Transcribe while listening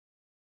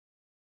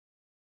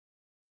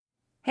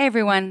Hey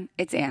everyone,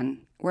 it's Anne.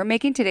 We're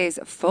making today's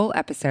full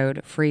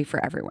episode free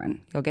for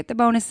everyone. You'll get the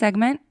bonus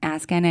segment,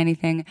 Ask Anne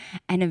Anything,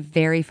 and a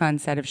very fun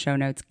set of show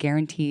notes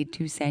guaranteed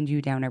to send you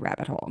down a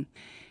rabbit hole.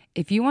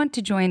 If you want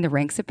to join the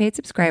ranks of paid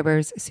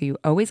subscribers so you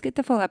always get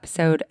the full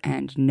episode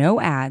and no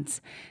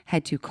ads,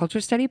 head to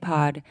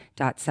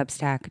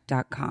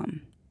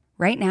culturestudypod.substack.com.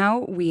 Right now,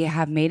 we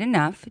have made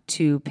enough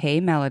to pay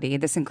Melody.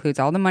 This includes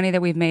all the money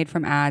that we've made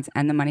from ads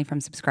and the money from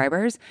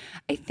subscribers,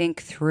 I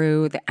think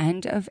through the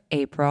end of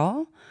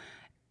April.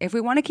 If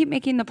we want to keep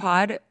making the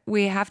pod,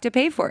 we have to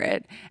pay for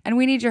it, and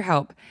we need your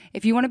help.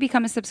 If you want to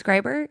become a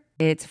subscriber,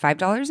 it's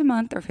 $5 a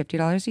month or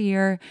 $50 a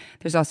year.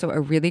 There's also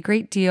a really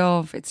great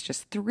deal. It's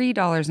just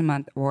 $3 a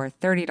month or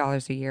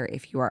 $30 a year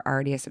if you are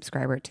already a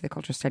subscriber to the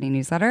Culture Study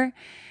newsletter.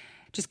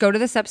 Just go to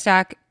the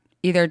Substack,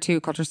 either to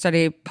Culture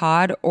Study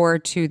Pod or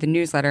to the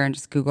newsletter, and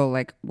just Google,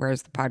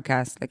 where's the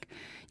podcast?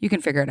 You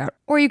can figure it out.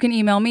 Or you can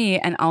email me,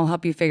 and I'll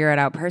help you figure it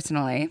out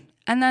personally.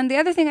 And then the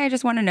other thing I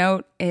just want to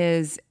note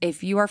is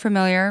if you are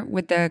familiar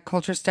with the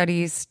Culture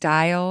Studies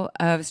style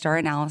of star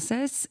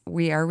analysis,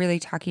 we are really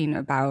talking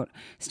about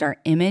star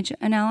image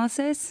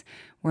analysis.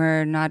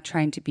 We're not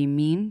trying to be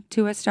mean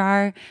to a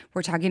star.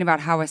 We're talking about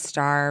how a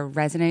star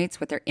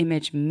resonates, what their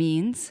image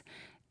means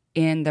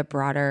in the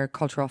broader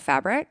cultural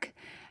fabric.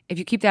 If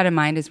you keep that in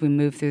mind as we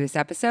move through this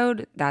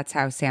episode, that's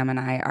how Sam and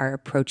I are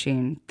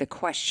approaching the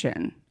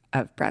question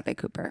of Bradley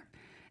Cooper.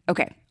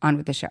 Okay, on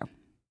with the show.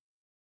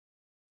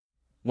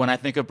 When I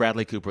think of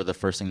Bradley Cooper, the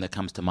first thing that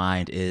comes to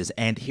mind is,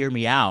 and hear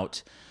me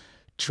out,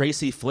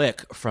 Tracy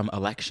Flick from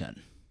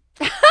Election.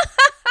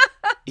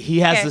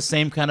 He has the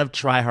same kind of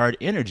try-hard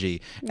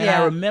energy. And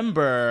I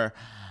remember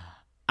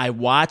I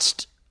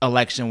watched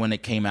Election when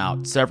it came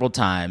out several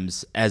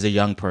times as a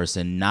young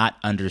person, not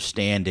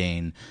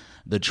understanding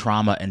the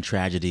trauma and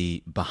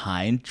tragedy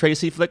behind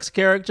Tracy Flick's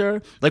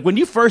character. When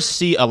you first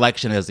see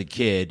Election as a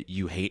kid,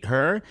 you hate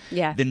her.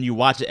 Yeah. Then you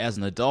watch it as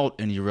an adult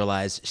and you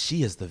realize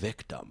she is the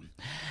victim.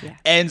 Yeah.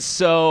 And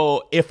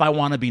so if I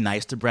want to be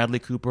nice to Bradley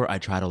Cooper, I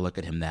try to look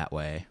at him that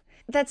way.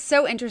 That's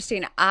so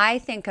interesting. I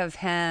think of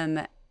him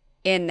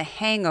in The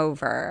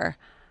Hangover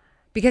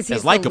because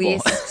he's the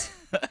least...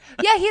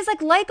 Yeah, he's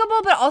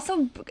likable, but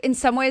also in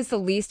some ways the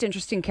least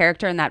interesting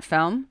character in that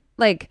film.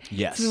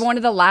 Yes. It's one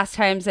of the last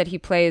times that he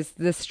plays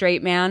the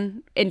straight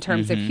man in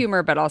terms of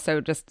humor, but also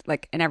just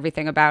in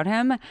everything about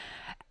him.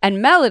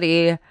 And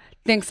Melody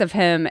thinks of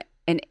him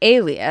in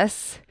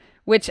Alias,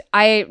 which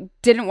I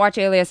didn't watch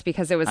Alias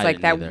because it was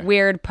that either.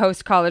 Weird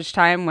post-college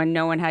time when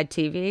no one had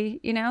TV,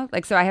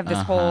 so I have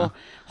this whole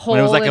when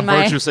it was a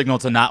virtue signal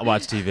to not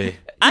watch TV.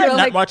 I'm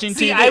not watching TV.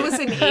 See, I was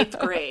in 8th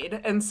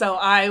grade, and so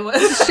I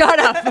was... Shut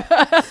up.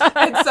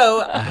 And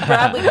so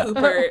Bradley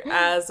Cooper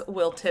as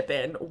Will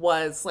Tippin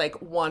was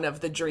one of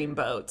the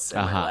dreamboats in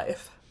my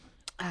life.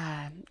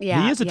 He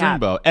is a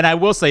dreamboat. And I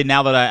will say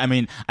now that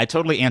I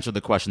totally answered the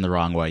question the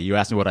wrong way. You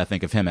asked me what I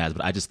think of him as,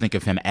 but I just think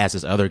of him as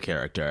his other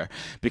character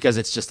because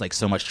it's just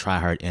so much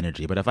try-hard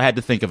energy. But if I had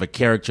to think of a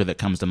character that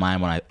comes to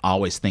mind when I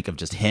always think of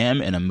just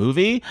him in a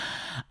movie,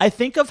 I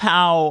think of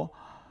how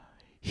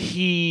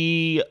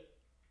he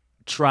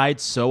tried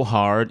so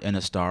hard in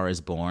A Star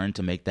Is Born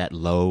to make that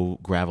low,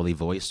 gravelly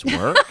voice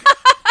work.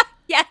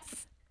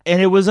 Yes.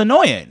 And it was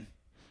annoying.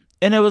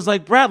 And it was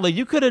Bradley,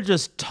 you could have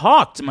just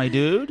talked, my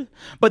dude.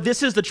 But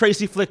this is the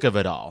Tracy Flick of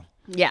it all.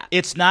 Yeah.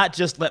 It's not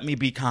just let me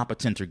be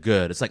competent or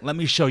good. It's let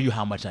me show you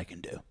how much I can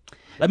do.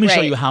 Let me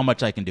show you how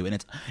much I can do.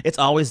 And it's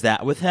always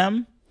that with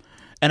him.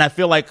 And I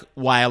feel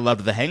why I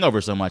loved The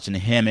Hangover so much and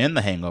him in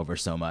The Hangover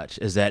so much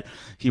is that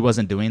he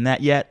wasn't doing that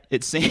yet,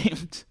 it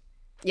seemed.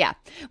 Yeah.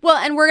 Well,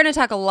 and we're going to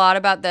talk a lot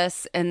about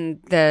this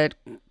and the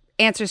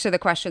answers to the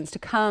questions to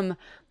come.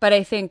 But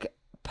I think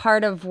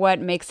part of what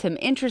makes him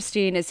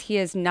interesting is he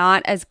is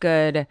not as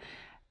good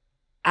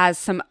as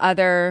some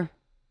other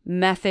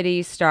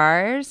methody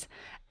stars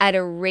at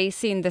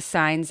erasing the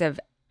signs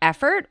of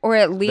effort, or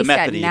at least the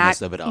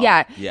method-iness of it all.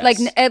 Yeah.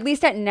 Yes. At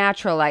least at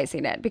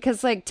naturalizing it. Because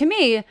to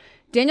me,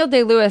 Daniel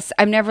Day-Lewis,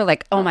 I'm never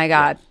oh my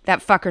God, that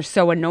fucker's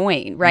so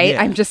annoying, right?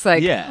 Yeah. I'm just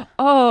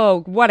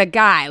oh, what a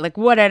guy.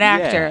 What an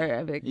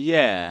actor.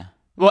 Yeah.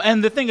 Well,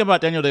 and the thing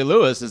about Daniel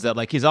Day-Lewis is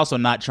that he's also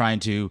not trying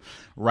to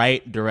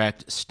write,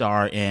 direct,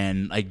 star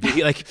in.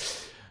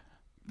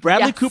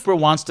 Bradley Cooper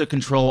wants to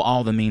control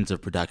all the means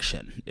of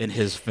production in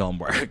his film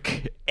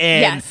work.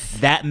 And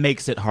that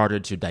makes it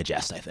harder to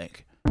digest, I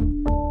think.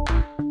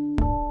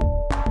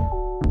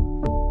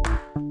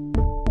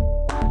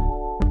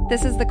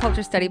 This is the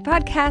Culture Study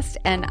Podcast,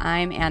 and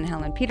I'm Anne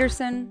Helen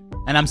Peterson.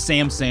 And I'm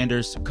Sam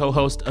Sanders,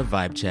 co-host of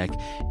Vibe Check,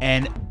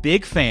 and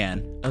big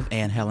fan of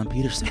Anne Helen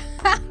Peterson.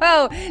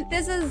 Oh,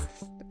 this is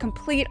a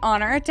complete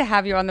honor to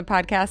have you on the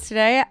podcast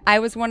today. I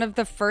was one of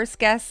the first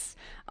guests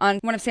on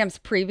one of Sam's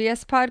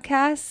previous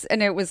podcasts,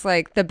 and it was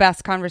the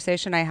best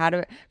conversation I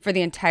had for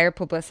the entire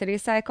publicity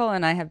cycle,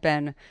 and I have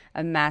been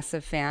a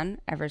massive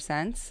fan ever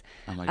since.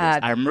 Oh my goodness.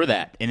 I remember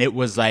that, and it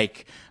was my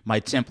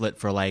template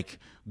for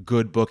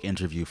good book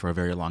interview for a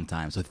very long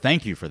time. So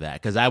thank you for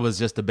that, because I was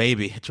just a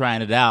baby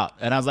trying it out.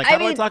 And I was like, how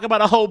do I talk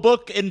about a whole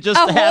book in just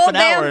half an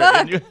hour? Book.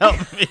 And you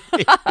helped me.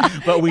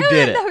 But we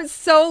did it. That was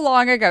so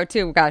long ago,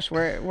 too. Gosh,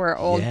 we're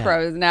old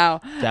pros now.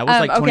 That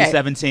was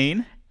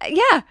 2017? Yeah.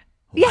 Wow.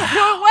 Yeah,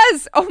 no, it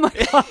was. Oh, my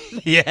God.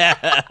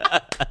 Yeah.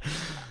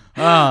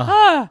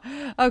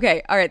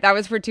 Okay. All right. That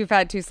was for Too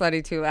Fat, Too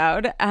Slutty, Too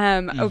Loud.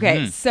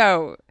 Okay.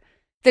 So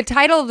the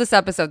title of this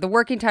episode, the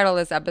working title of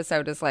this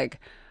episode is like,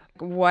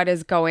 what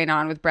is going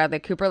on with Bradley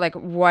Cooper? Like,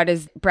 what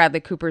is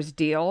Bradley Cooper's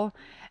deal?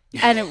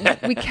 And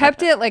we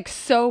kept it like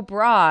so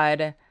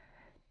broad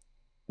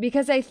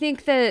because I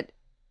think that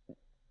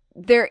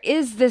there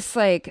is this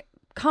like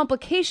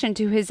complication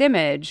to his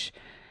image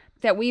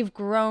that we've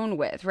grown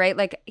with, right?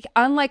 Like,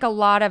 unlike a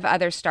lot of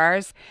other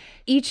stars,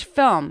 each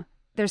film,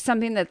 there's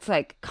something that's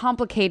like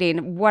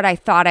complicating what I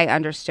thought I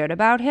understood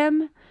about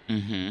him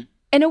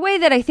in a way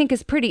that I think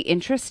is pretty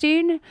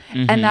interesting.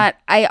 And that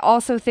I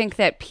also think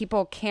that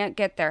people can't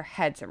get their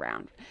heads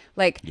around.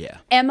 Like,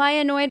 am I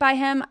annoyed by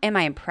him? Am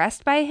I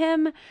impressed by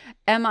him?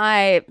 Am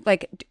I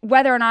like,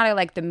 whether or not I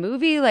like the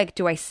movie, like,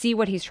 do I see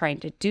what he's trying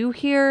to do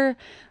here?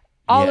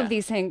 All of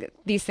these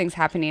things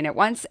happening at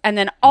once. And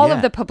then all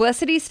of the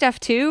publicity stuff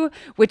too,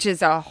 which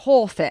is a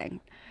whole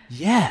thing.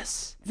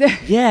 Yes.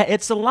 Yeah,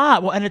 it's a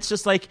lot. Well, and it's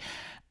just like,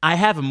 I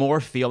have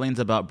more feelings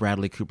about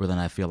Bradley Cooper than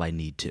I feel I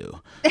need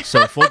to.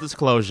 So full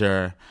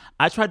disclosure,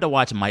 I tried to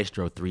watch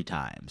Maestro 3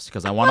 times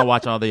because I want to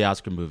watch all the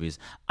Oscar movies.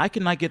 I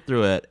could not get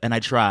through it, and I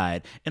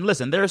tried. And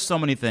listen, there are so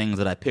many things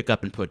that I pick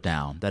up and put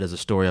down. That is a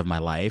story of my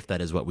life.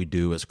 That is what we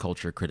do as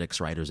culture critics,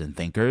 writers, and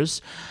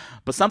thinkers.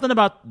 But something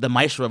about the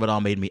Maestro of it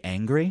all made me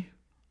angry.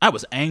 I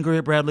was angry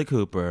at Bradley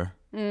Cooper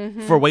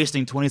for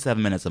wasting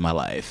 27 minutes of my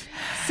life.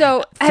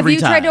 So have you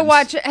tried to times.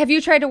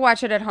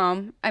 watch it at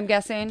home? I'm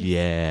guessing.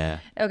 Yeah.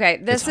 Okay.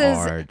 This is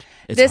hard.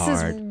 This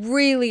is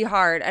really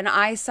hard. And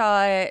I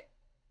saw it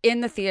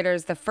in the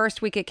theaters the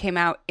first week it came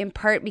out, in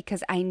part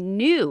because I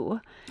knew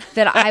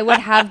that I would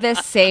have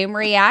this same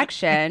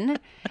reaction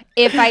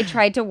if I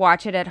tried to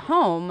watch it at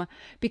home,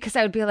 because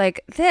I would be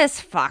like,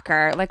 this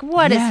fucker, like,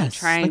 what is he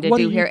trying to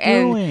do here?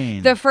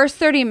 And the first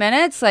 30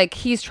 minutes, like,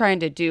 he's trying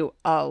to do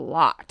a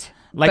lot.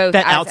 Like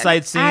that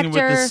outside scene with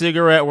the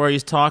cigarette where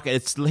he's talking,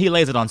 he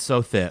lays it on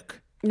so thick.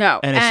 No.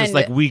 And it's just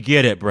like, we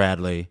get it,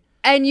 Bradley.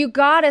 And you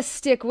got to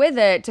stick with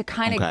it to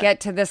kind of get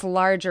to this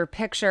larger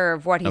picture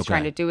of what he's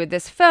trying to do with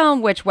this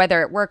film, which,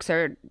 whether it works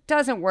or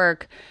doesn't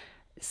work,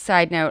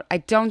 side note, I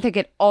don't think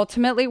it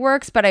ultimately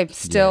works, but I'm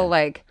still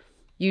like,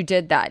 you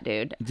did that,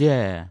 dude.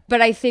 Yeah.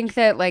 But I think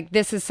that, like,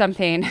 this is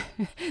something,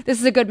 this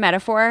is a good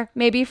metaphor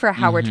maybe for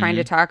how we're trying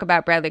to talk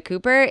about Bradley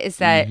Cooper, is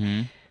that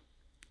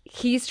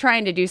he's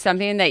trying to do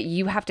something that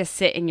you have to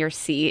sit in your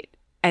seat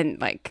and,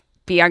 like,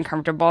 be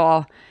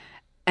uncomfortable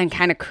and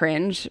kind of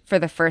cringe for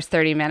the first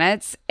 30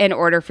 minutes in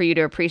order for you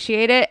to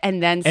appreciate it,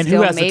 and then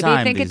still maybe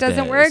think it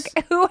doesn't work.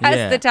 Who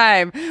has the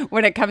time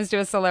when it comes to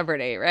a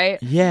celebrity, right?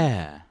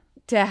 Yeah.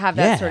 To have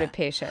that sort of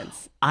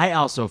patience. I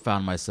also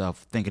found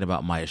myself thinking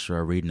about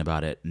Maestro, reading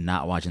about it,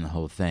 not watching the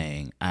whole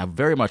thing. I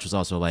very much was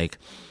also like,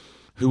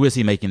 who is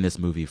he making this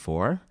movie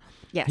for?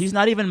 Yes. He's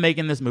not even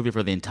making this movie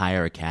for the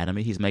entire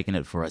Academy. He's making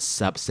it for a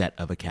subset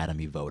of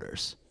Academy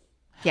voters.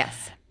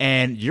 Yes.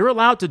 And you're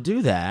allowed to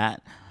do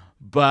that,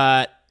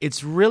 but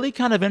it's really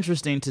kind of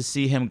interesting to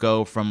see him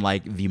go from,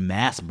 like, the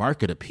mass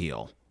market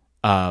appeal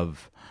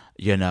of,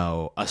 you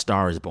know, A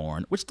Star is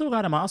Born, which still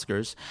got him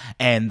Oscars,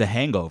 and The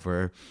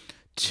Hangover,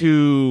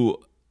 to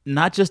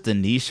not just a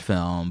niche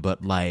film,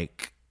 but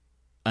like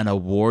an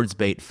awards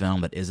bait film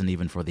that isn't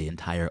even for the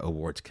entire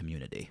awards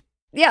community.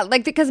 Yeah,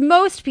 like, because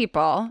most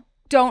people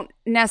don't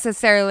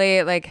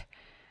necessarily, like,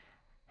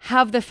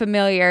 have the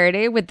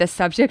familiarity with the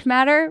subject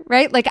matter,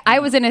 right? Like, I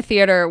was in a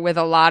theater with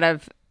a lot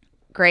of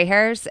gray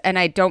hairs, and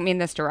I don't mean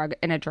this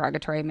in a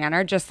derogatory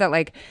manner, just that,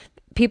 like,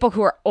 people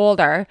who are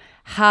older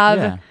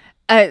have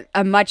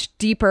a much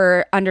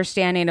deeper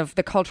understanding of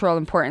the cultural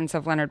importance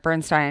of Leonard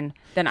Bernstein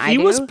than I do.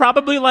 He was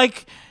probably,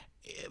 like,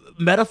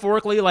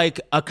 metaphorically, like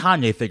a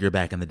Kanye figure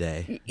back in the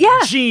day.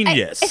 Yeah.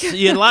 Genius.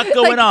 He had a lot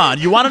going on.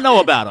 You want to know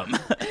about him.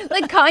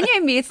 Like,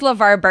 Kanye meets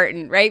LeVar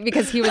Burton, right?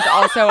 Because he was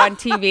also on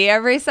TV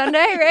every Sunday,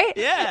 right?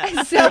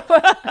 Yeah. So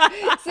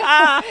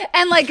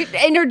and, like,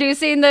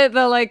 introducing the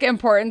like,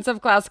 importance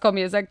of classical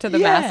music to the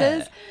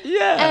masses.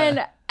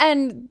 Yeah.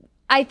 And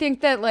I think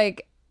that,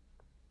 like,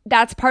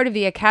 that's part of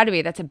the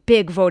Academy. That's a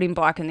big voting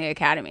block in the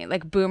Academy.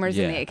 Like, boomers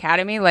in the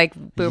Academy, like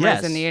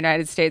boomers in the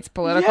United States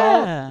political.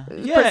 Yeah.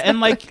 And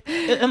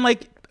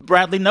like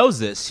Bradley knows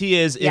this. He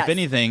is, if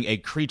anything, a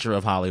creature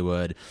of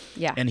Hollywood.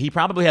 Yeah. And he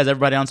probably has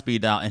everybody on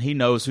speed dial, and he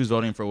knows who's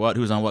voting for what,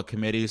 who's on what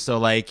committee. So,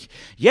 like,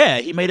 yeah,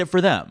 he made it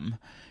for them.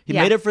 He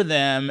made it for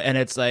them, and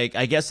it's like,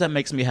 I guess that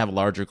makes me have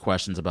larger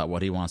questions about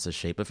what he wants the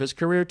shape of his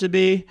career to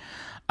be.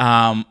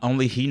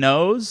 Only he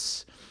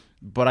knows.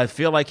 But I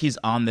feel like he's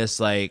on this,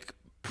 like,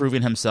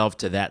 proving himself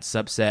to that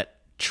subset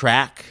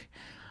track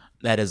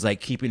that is, like,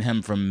 keeping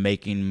him from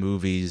making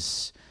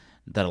movies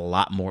that a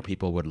lot more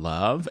people would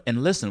love.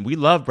 And listen, we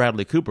love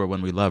Bradley Cooper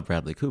when we love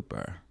Bradley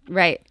Cooper.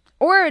 Right.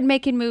 Or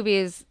making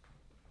movies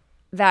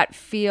that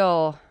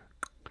feel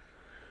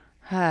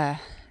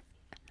Accessible?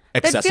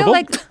 that feel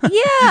like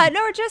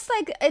or just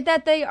like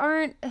that they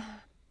aren't,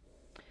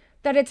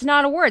 that it's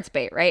not awards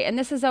bait, right? And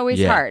this is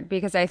always hard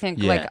because I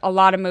think like a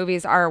lot of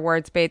movies are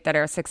awards bait that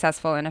are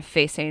successful in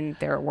effacing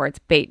their awards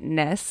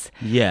baitness.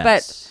 Yes.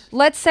 But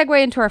let's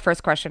segue into our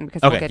first question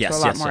because we'll get to a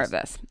lot more of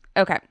this.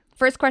 Okay.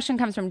 First question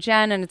comes from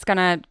Jen, and it's going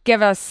to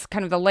give us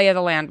kind of the lay of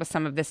the land with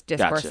some of this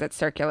discourse that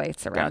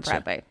circulates around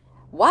Bradley.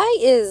 Why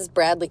is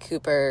Bradley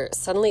Cooper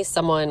suddenly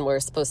someone we're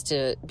supposed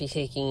to be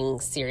taking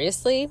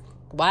seriously?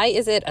 Why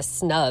is it a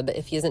snub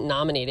if he isn't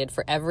nominated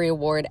for every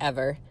award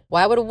ever?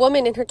 Why would a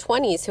woman in her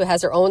 20s who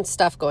has her own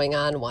stuff going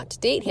on want to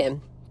date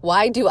him?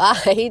 Why do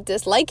I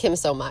dislike him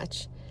so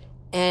much?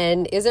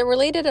 And is it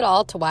related at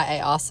all to why I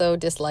also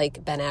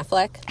dislike Ben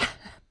Affleck?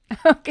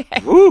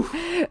 Okay. Woo.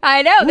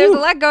 I know. There's a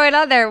lot going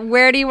on there.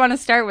 Where do you want to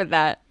start with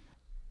that?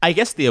 I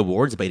guess the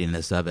awards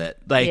baitiness of it.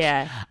 Like,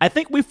 I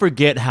think we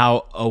forget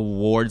how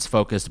awards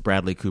focused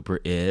Bradley Cooper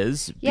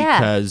is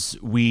because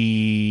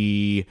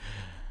we,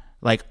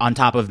 like, on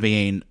top of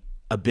being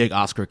a big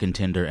Oscar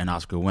contender and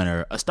Oscar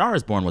winner, A Star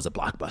is Born was a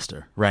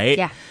blockbuster, right?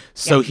 Yeah.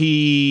 So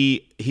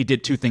he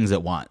did two things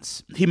at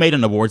once. He made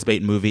an awards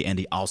bait movie and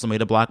he also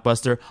made a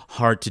blockbuster.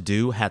 Hard to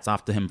do. Hats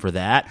off to him for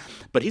that.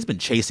 But he's been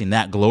chasing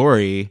that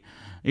glory,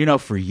 you know,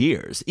 for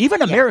years.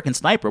 Even American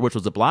Sniper, which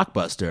was a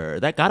blockbuster,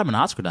 that got him an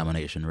Oscar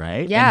nomination,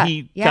 right? Yeah. And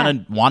he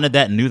kind of wanted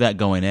that and knew that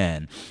going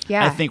in.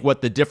 Yeah. I think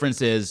what the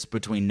difference is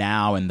between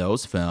now and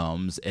those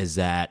films is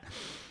that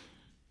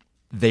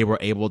they were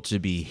able to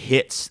be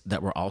hits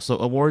that were also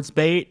awards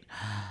bait.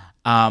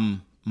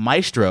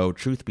 Maestro,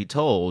 truth be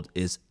told,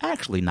 is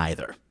actually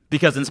neither.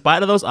 Because in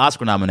spite of those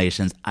Oscar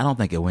nominations, I don't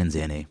think it wins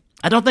any.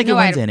 I don't think it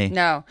wins any.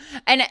 No.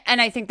 And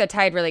I think the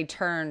tide really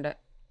turned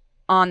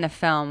on the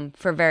film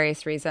for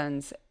various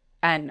reasons.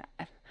 And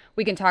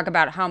we can talk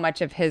about how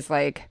much of his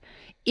like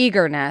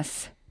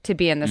eagerness to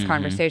be in this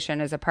conversation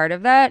is a part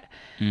of that.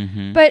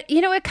 But, you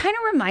know, it kind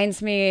of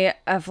reminds me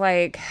of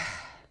like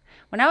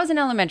when I was in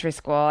elementary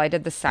school, I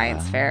did the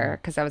science fair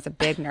because I was a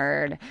big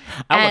nerd.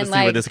 I want to see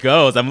where this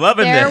goes. I'm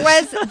loving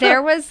this.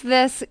 There was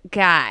this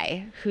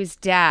guy whose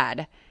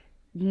dad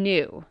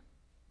knew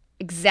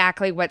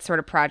exactly what sort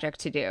of project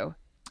to do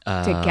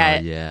to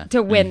get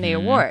to win the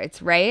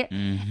awards, right?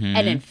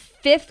 And in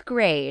 5th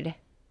grade,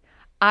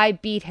 I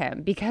beat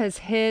him because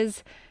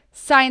his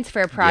science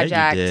fair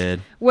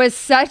project was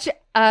such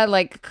a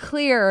like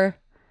clear,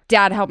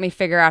 Dad helped me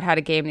figure out how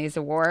to game these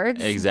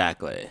awards.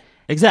 Exactly.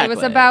 It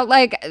was about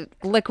like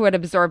liquid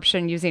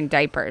absorption using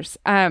diapers.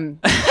 I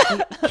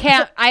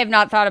have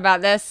not thought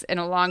about this in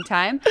a long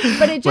time,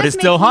 but it just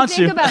still makes me haunts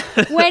think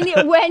about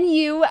when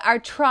you are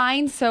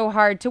trying so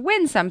hard to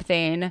win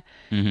something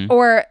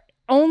or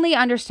only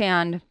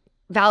understand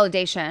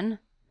validation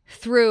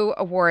through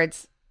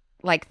awards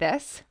like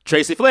this.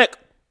 Tracy Flick.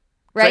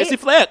 Right? Tracy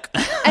Flick.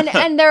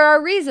 and there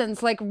are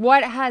reasons like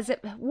what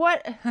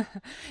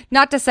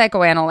not to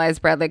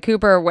psychoanalyze Bradley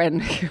Cooper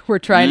when we're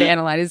trying to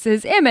analyze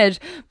his image,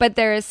 but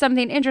there is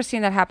something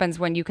interesting that happens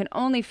when you can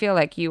only feel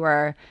like you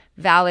are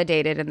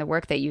validated in the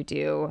work that you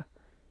do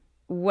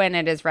when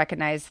it is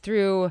recognized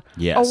through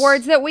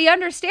awards that we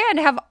understand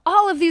have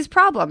all of these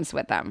problems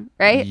with them,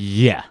 right?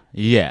 Yeah.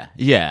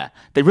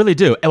 They really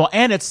do. Well,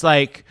 and it's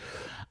like,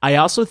 I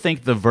also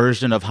think the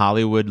version of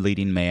Hollywood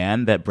leading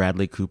man that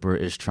Bradley Cooper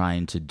is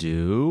trying to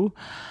do,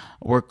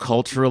 we're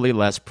culturally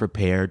less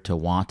prepared to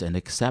want and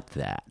accept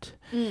that.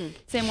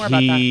 Say more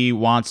about that. He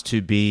wants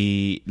to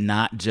be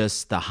not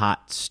just the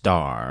hot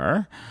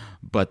star,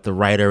 but the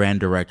writer and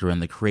director and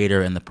the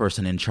creator and the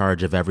person in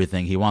charge of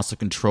everything. He wants to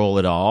control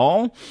it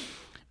all.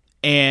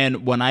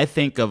 And when I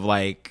think of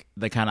like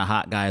the kind of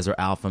hot guys or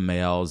alpha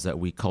males that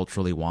we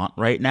culturally want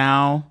right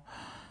now,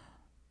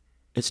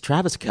 it's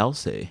Travis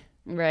Kelce.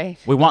 Right.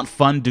 We want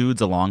fun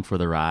dudes along for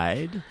the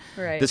ride.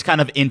 Right. This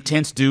kind of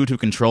intense dude who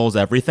controls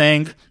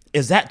everything.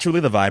 Is that truly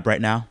the vibe right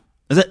now?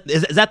 Is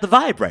that the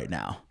vibe right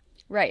now?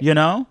 Right. You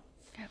know?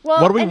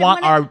 Well, what do we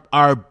want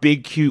our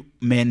big cute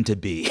men to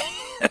be?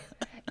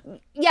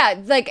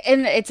 Yeah, like,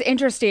 and it's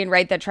interesting,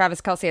 right, that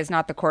Travis Kelce is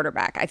not the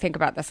quarterback. I think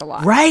about this a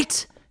lot.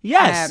 Right?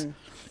 Yes.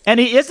 And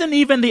he isn't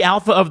even the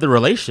alpha of the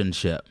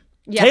relationship.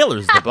 Yeah.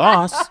 Taylor's the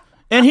boss,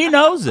 and he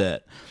knows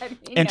it.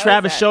 And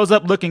Travis shows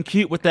up looking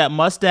cute with that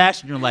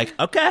mustache, and you're like,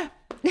 okay.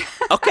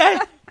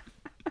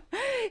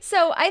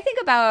 So I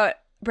think about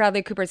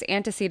Bradley Cooper's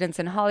antecedents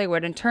in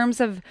Hollywood in terms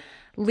of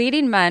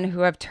leading men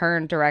who have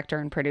turned director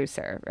and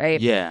producer,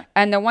 right? Yeah.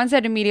 And the ones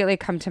that immediately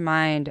come to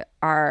mind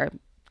are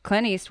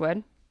Clint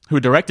Eastwood, who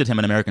directed him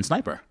in American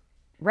Sniper.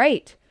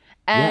 Right.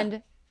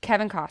 And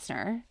Kevin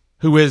Costner.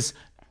 Who is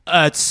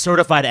a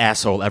certified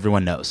asshole,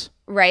 everyone knows.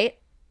 Right.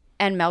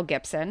 And Mel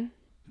Gibson.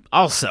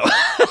 Also.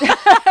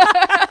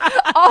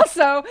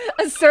 Also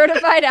a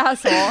certified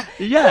asshole.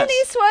 Yes. Clint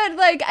Eastwood,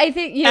 like, I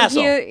think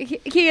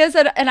he is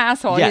an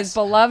asshole. Yes. He's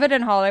beloved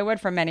in Hollywood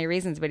for many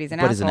reasons, but he's an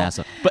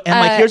asshole. But and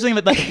like here's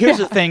the thing, here's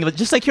the thing, like,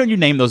 just like hearing you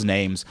name those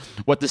names,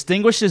 what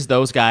distinguishes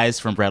those guys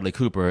from Bradley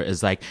Cooper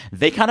is like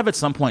they kind of at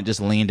some point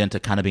just leaned into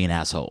kind of being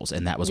assholes,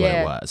 and that was what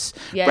it was.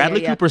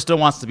 Bradley Cooper still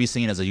wants to be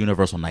seen as a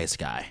universal nice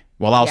guy.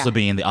 while also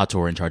being the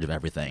auteur in charge of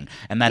everything.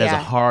 And that is a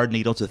hard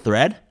needle to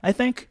thread, I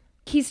think.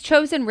 He's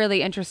chosen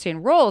really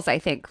interesting roles, I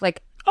think.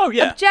 Like,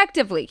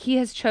 objectively, he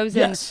has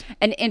chosen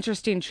an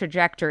interesting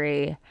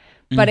trajectory.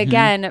 But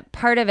again,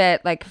 part of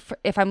it, like,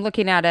 if I'm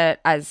looking at it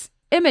as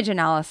image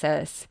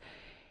analysis,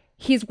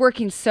 he's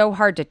working so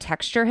hard to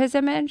texture his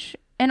image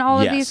in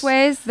all of these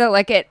ways that,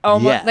 like, it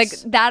almost like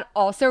that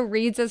also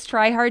reads as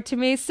try hard to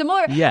me.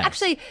 Similar,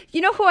 actually, you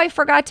know who I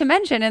forgot to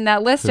mention in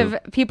that list of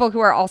people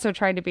who are also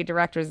trying to be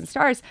directors and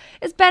stars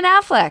is Ben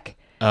Affleck.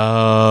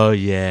 Oh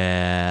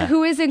yeah,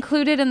 who is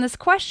included in this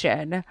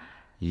question?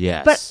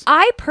 Yes, but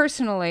I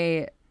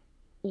personally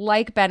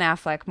like Ben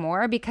Affleck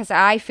more because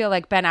I feel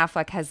like Ben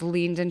Affleck has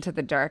leaned into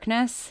the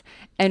darkness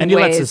and he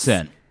lets us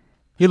in.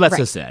 He lets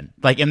us in,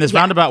 like in this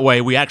roundabout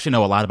way. We actually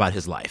know a lot about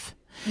his life.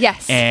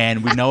 Yes.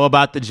 And we know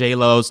about the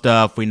J-Lo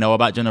stuff. We know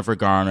about Jennifer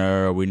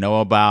Garner. We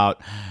know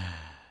about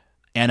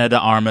Anna de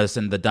Armas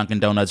and the Dunkin'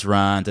 Donuts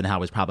runs and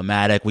how it's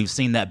problematic. We've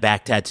seen that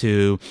back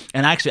tattoo.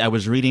 And actually, I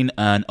was reading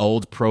an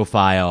old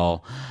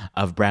profile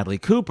of Bradley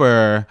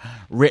Cooper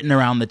written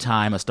around the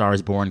time A Star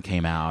is Born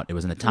came out. It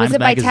was in the Times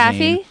magazine. By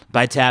Taffy?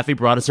 By Taffy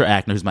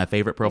Brodesser-Akner, who's my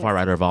favorite profile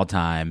writer of all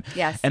time.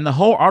 Yes. And the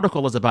whole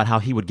article is about how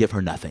he would give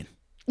her nothing.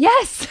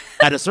 Yes.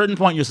 At a certain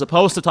point, you're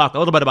supposed to talk a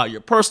little bit about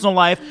your personal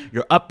life,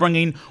 your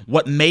upbringing,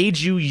 what made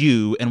you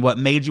you, and what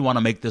made you want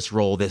to make this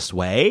role this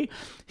way.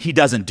 He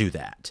doesn't do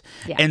that.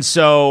 Yeah. And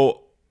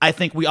so I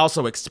think we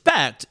also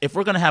expect, if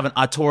we're going to have an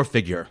auteur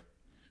figure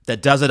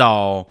that does it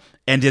all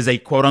and is a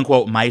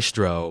quote-unquote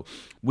maestro,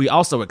 we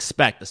also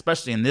expect,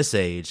 especially in this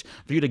age,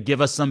 for you to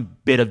give us some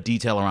bit of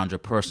detail around your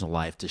personal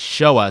life to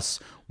show us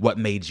what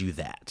made you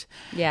that.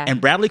 Yeah. And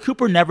Bradley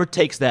Cooper never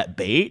takes that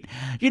bait.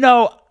 You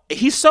know,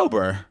 he's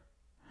sober.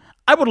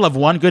 I would love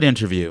one good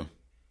interview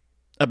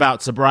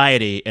about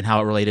sobriety and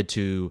how it related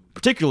to,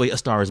 particularly, A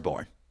Star is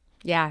Born.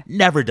 Yeah.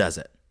 Never does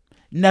it.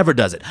 Never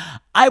does it.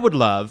 I would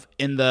love,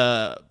 in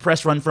the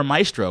press run for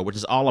Maestro, which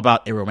is all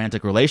about a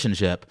romantic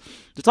relationship,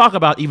 to talk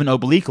about, even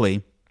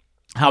obliquely,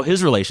 how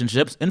his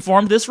relationships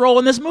informed this role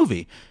in this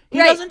movie. He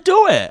doesn't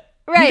do it.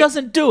 He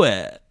doesn't do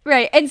it.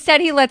 Right.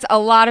 Instead, he lets a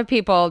lot of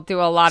people do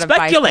a lot of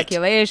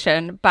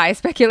speculation.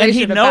 And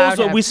he knows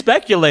what we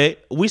speculate.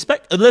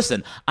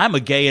 Listen, I'm a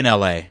gay in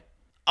L.A.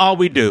 All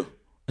we do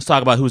is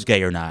talk about who's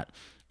gay or not.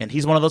 And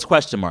he's one of those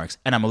question marks.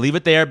 And I'm going to leave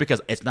it there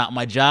because it's not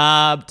my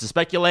job to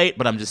speculate,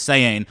 but I'm just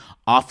saying,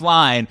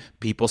 offline,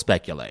 people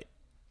speculate.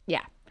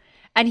 Yeah.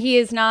 And he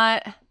is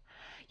not,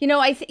 you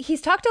know,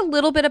 he's talked a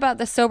little bit about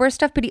the sober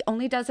stuff, but he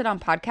only does it on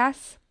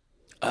podcasts.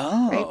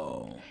 Oh.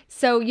 Right?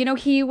 So, you know,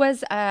 he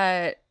was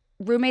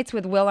roommates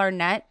with Will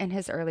Arnett in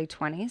his early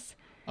 20s.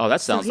 Oh,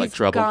 that sounds like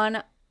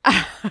trouble.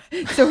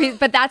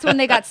 But that's when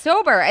they got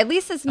sober. At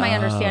least this is my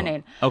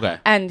understanding. Okay.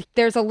 And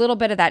there's a little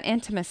bit of that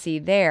intimacy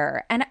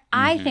there. And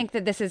I think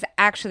that this is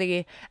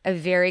actually a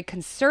very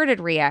concerted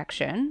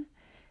reaction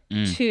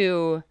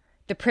to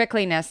the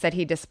prickliness that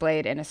he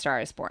displayed in A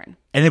Star is Born.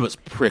 And it was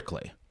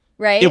prickly.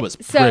 Right? It was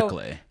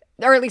prickly.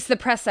 Or at least the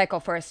press cycle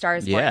for A Star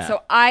is Born. Yeah.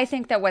 So I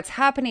think that what's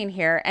happening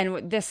here,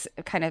 and this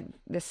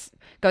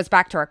goes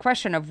back to our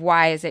question of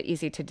why is it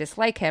easy to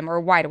dislike him, or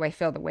why do I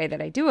feel the way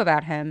that I do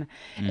about him,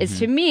 is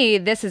to me,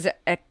 this is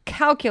a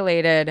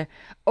calculated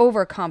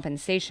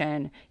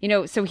overcompensation. You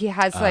know, so he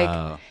has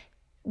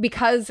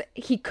because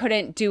he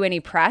couldn't do any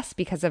press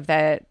because of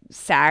the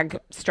SAG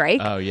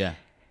strike. Oh, yeah.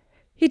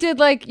 He did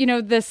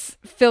this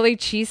Philly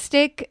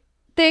cheesesteak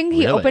thing.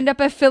 He opened up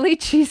a Philly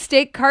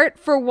cheesesteak cart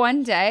for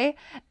one day,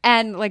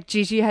 and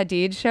Gigi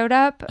Hadid showed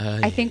up.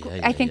 I think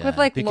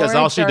with because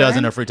Laura all she Dern. does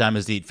in her free time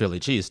is eat Philly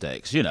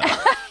cheesesteaks, you know.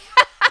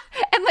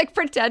 And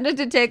pretended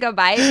to take a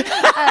bite.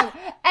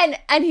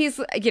 And he's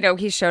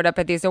he showed up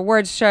at these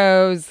awards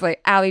shows.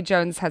 Allie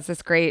Jones has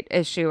this great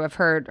issue of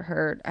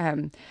her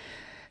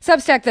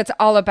Substack that's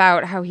all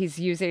about how he's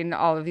using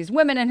all of these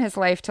women in his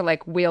life to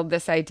wield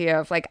this idea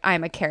of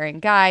I'm a caring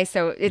guy.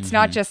 So it's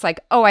not just I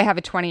have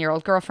a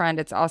 20-year-old girlfriend.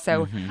 It's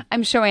also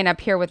I'm showing up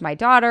here with my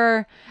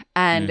daughter,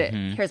 and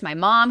here's my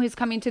mom who's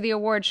coming to the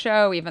award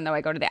show, even though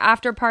I go to the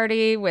after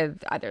party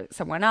with either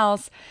someone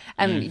else.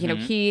 And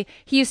he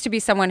used to be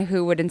someone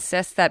who would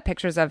insist that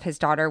pictures of his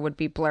daughter would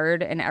be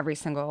blurred in every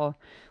single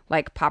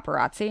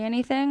paparazzi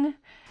anything.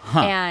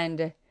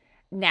 And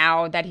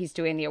now that he's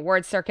doing the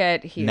award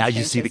circuit, now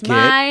you see the kid.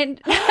 Mind.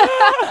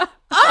 Oh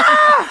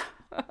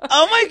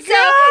my god! So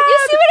you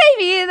see what I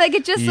mean?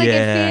 It just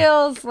it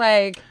feels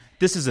like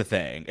this is a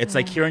thing. It's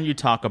hearing you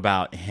talk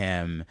about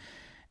him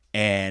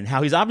and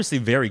how he's obviously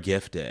very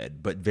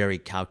gifted, but very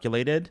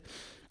calculated.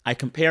 I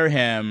compare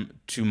him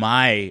to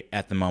my,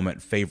 at the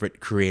moment, favorite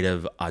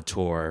creative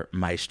auteur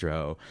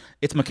maestro.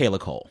 It's Michaela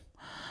Cole.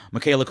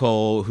 Michaela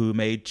Cole, who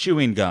made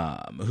Chewing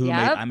Gum, who made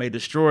I May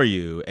Destroy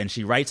You, and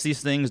she writes these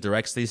things,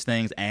 directs these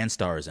things, and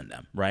stars in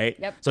them, right?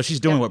 Yep. So she's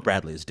doing what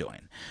Bradley is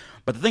doing.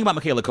 But the thing about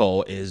Michaela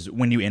Cole is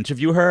when you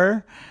interview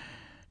her,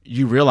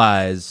 you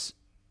realize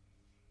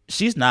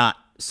she's not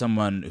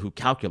someone who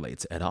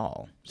calculates at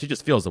all. She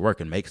just feels the work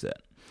and makes it.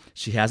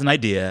 She has an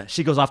idea.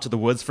 She goes off to the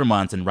woods for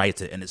months and writes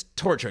it, and it's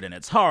tortured and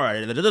it's hard,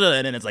 and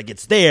then it's like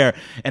it's there.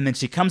 And then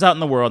she comes out in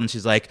the world and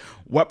she's like,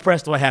 what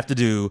press do I have to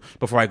do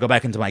before I go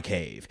back into my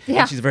cave?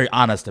 Yeah. And she's very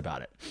honest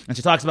about it. And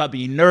she talks about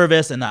being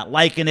nervous and not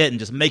liking it and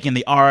just making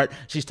the art.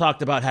 She's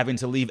talked about having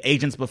to leave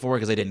agents before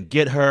because they didn't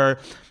get her.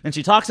 And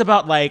she talks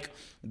about like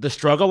the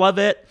struggle of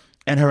it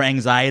and her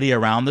anxiety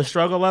around the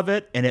struggle of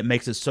it. And it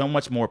makes it so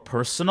much more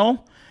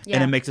personal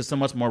and it makes it so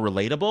much more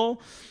relatable.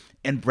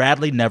 And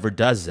Bradley never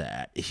does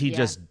that. He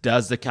just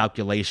does the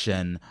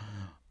calculation.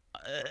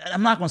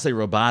 I'm not going to say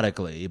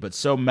robotically, but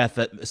so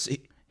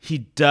he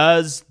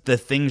does the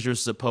things you're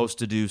supposed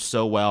to do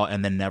so well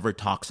and then never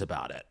talks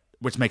about it,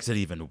 which makes it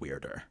even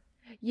weirder.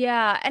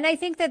 Yeah, and I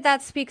think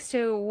that speaks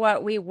to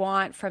what we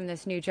want from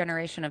this new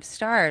generation of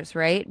stars,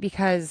 right?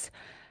 Because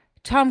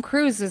Tom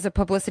Cruise is a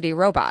publicity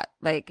robot.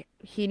 Like,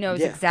 he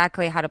knows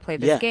exactly how to play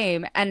this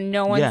game. And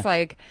no one's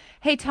like,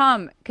 hey,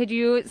 Tom, could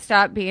you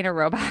stop being a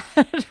robot?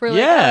 We're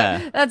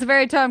like, oh, that's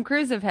very Tom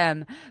Cruise of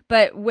him.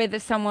 But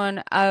with someone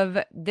of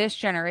this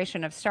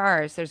generation of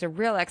stars, there's a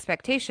real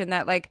expectation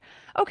that, like,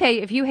 okay,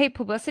 if you hate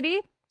publicity,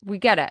 we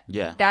get it.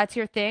 Yeah. That's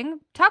your thing.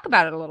 Talk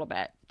about it a little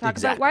bit. Talk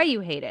about why you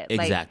hate it.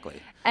 Exactly.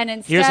 Like, and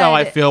instead, here's how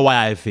I feel,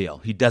 why I feel.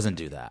 He doesn't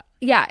do that.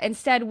 Yeah.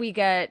 Instead, we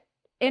get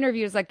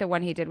interviews like the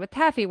one he did with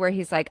Taffy, where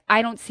he's like,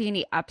 I don't see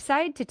any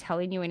upside to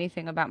telling you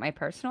anything about my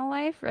personal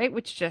life, right?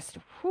 Which just,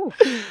 whew.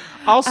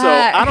 Also,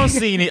 I don't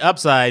see any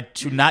upside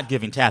to not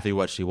giving Taffy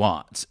what she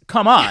wants.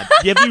 Come on.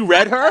 Have you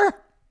read her?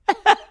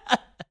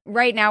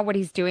 Right now, what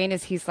he's doing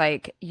is he's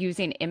like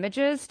using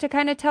images to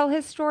kind of tell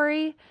his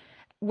story,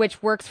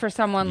 which works for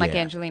someone like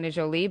Angelina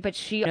Jolie, but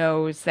she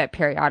knows that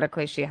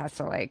periodically she has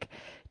to like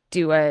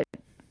do a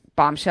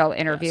bombshell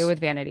interview with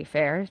Vanity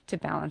Fair to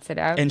balance it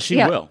out. And she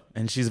will.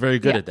 And she's very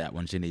good at that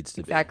when she needs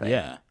to be.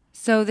 Yeah.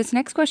 So this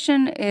next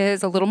question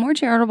is a little more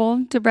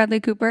charitable to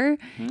Bradley Cooper.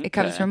 Okay. It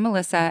comes from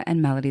Melissa,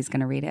 and Melody's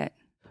going to read it.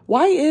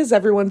 Why is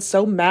everyone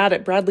so mad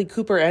at Bradley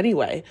Cooper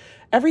anyway?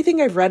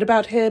 Everything I've read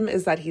about him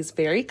is that he's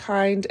very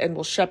kind and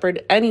will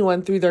shepherd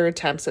anyone through their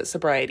attempts at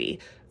sobriety.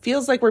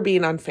 Feels like we're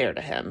being unfair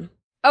to him.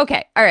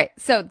 Okay. All right.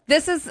 So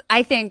this is,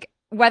 I think,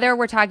 whether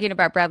we're talking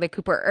about Bradley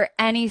Cooper or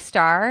any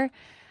star,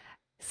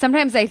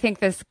 sometimes I think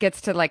this gets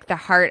to like the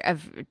heart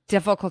of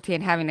difficulty in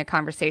having a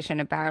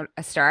conversation about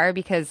a star,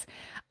 because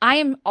I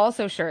am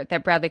also sure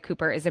that Bradley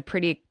Cooper is a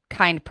pretty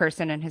kind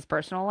person in his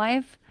personal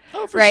life.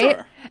 Oh, for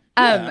sure.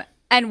 Yeah.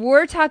 And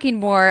we're talking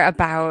more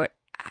about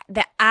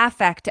the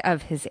affect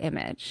of his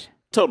image.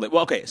 Totally.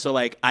 Well, okay. So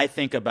like I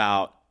think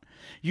about,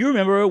 you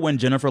remember when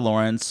Jennifer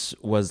Lawrence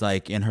was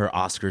like in her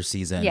Oscar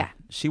season? Yeah.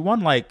 She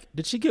won like,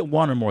 did she get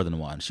one or more than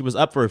one? She was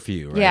up for a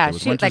few, right? Yeah. There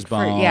was Winter's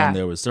Bone,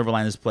 there was Silver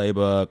Linings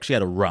Playbook. She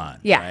had a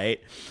run, right?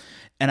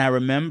 And I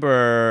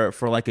remember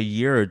for like a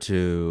year or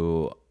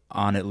two,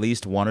 on at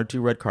least one or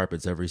two red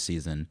carpets every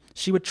season,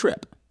 she would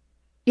trip.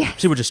 Yes.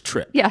 She would just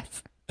trip.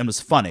 Yes. And it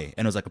was funny.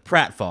 And it was like a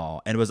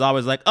pratfall. And it was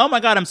always like, oh my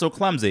God, I'm so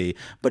clumsy.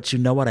 But you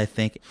know what I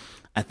think?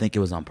 I think it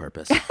was on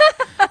purpose.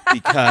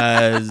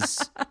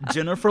 Because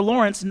Jennifer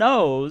Lawrence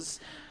knows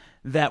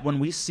that when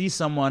we see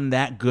someone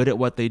that good at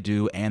what they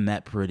do and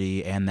that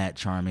pretty and that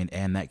charming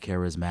and that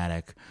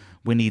charismatic,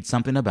 we need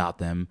something about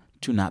them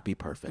to not be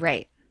perfect.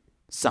 Right.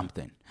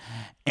 Something.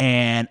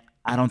 And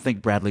I don't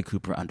think Bradley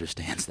Cooper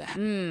understands that.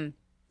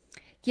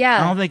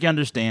 Yeah. I don't think he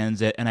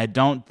understands it, and I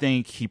don't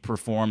think he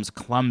performs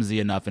clumsy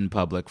enough in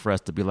public for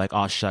us to be like,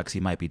 oh, shucks, he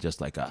might be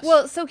just like us.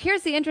 Well, so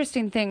here's the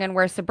interesting thing and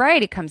where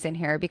sobriety comes in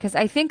here, because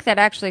I think that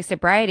actually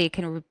sobriety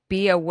can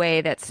be a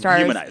way that stars...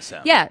 Humanize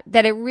him. Yeah,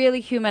 that it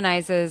really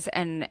humanizes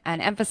and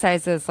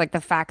emphasizes like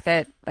the fact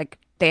that like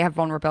they have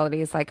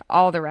vulnerabilities like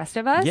all the rest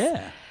of us.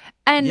 Yeah.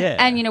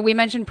 And, you know, we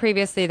mentioned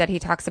previously that he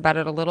talks about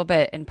it a little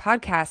bit in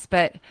podcasts,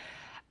 but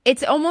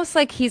it's almost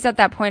like he's at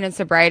that point in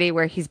sobriety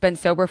where he's been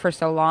sober for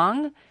so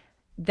long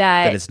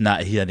that it's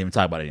not, he doesn't even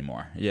talk about it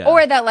anymore. Yeah.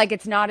 Or that like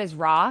it's not as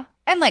raw.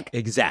 And like,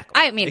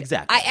 exactly. I mean,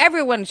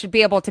 everyone should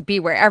be able to be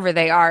wherever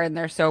they are in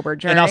their sober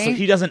journey. And also,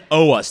 he doesn't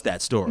owe us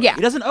that story. Yeah.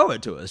 He doesn't owe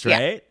it to us,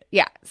 right?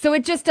 Yeah. So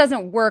it just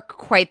doesn't work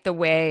quite the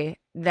way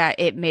that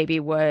it maybe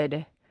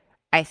would,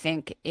 I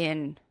think,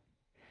 in...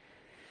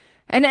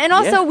 And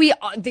also,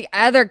 the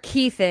other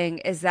key thing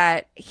is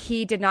that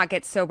he did not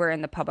get sober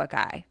in the public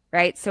eye,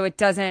 right? So it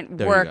doesn't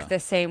work the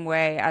same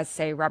way as,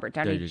 say, Robert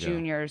Downey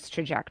Jr.'s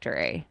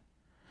trajectory.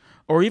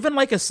 Or even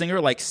like a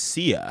singer like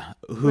Sia,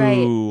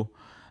 who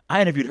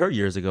I interviewed her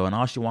years ago, and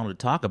all she wanted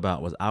to talk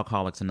about was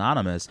Alcoholics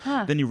Anonymous.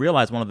 Then you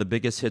realize one of the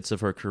biggest hits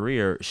of her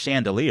career,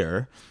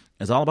 Chandelier,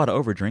 is all about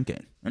over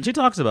drinking, and she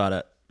talks about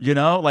it. You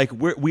know, like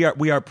we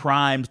are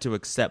primed to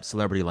accept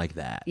celebrity like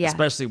that,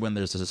 especially when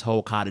there's this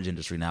whole cottage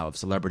industry now of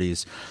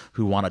celebrities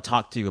who want to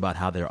talk to you about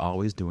how they're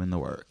always doing the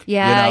work.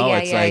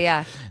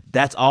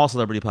 That's all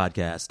celebrity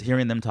podcast,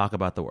 hearing them talk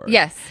about the work.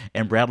 Yes.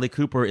 And Bradley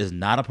Cooper is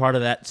not a part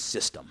of that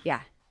system.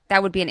 Yeah.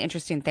 That would be an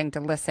interesting thing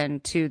to listen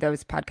to,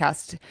 those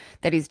podcasts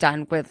that he's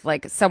done with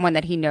like someone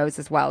that he knows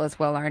as well as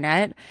Will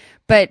Arnett.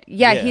 But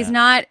he's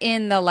not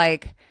in the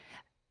like...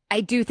 I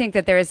do think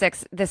that there is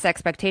this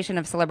expectation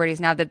of celebrities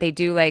now that they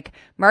do like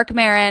Marc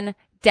Maron,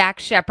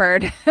 Dax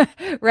Shepard,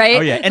 right?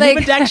 Oh, yeah. And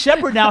even Dax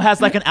Shepard now has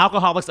like an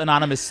Alcoholics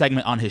Anonymous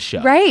segment on his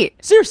show. Right.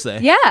 Seriously.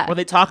 Yeah. Where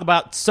they talk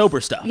about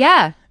sober stuff.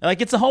 Yeah.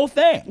 Like, it's a whole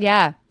thing.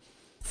 Yeah.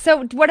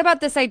 So what about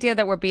this idea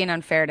that we're being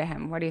unfair to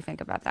him? What do you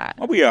think about that?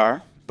 Well, we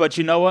are. But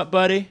you know what,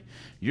 buddy?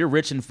 You're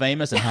rich and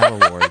famous and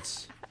have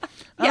awards.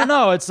 I don't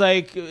know. It's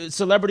like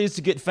celebrities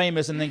to get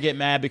famous and then get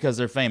mad because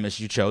they're famous.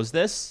 You chose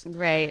this.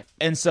 Right.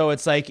 And so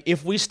it's like,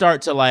 if we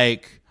start to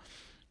like,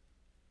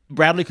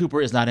 Bradley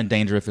Cooper is not in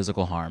danger of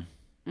physical harm.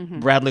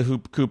 Bradley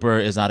Cooper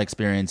is not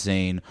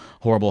experiencing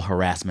horrible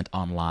harassment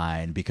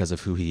online because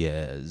of who he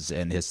is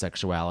and his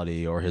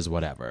sexuality or his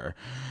whatever.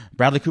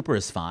 Bradley Cooper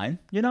is fine,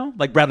 you know?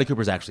 Like, Bradley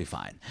Cooper's actually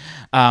fine.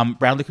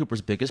 Bradley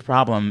Cooper's biggest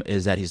problem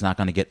is that he's not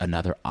going to get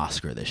another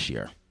Oscar this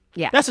year.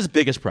 Yeah. That's his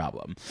biggest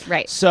problem.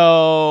 Right.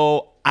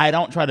 So I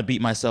don't try to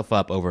beat myself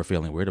up over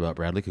feeling weird about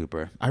Bradley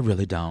Cooper. I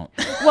really don't.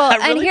 Well, I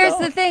really and here's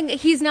don't. the thing.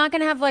 He's not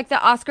going to have like the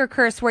Oscar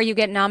curse where you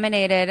get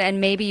nominated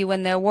and maybe you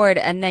win the award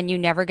and then you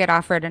never get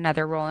offered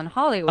another role in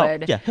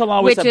Hollywood. Oh, yeah, he'll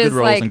always have good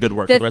roles like and good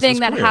work for the the rest of thing his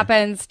that career.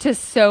 happens to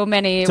so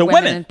many To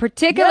women.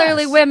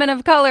 particularly Yes. women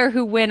of color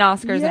who win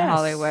Oscars in Yes.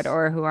 Hollywood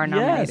or who are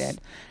nominated. Yes.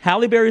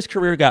 Halle Berry's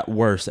career got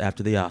worse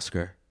after the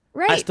Oscar.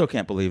 Right. I still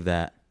can't believe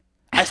that.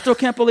 I still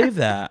can't believe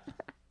that.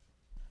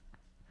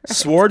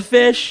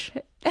 Swordfish.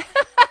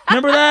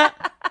 Remember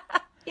that?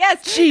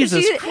 Yes,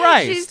 Jesus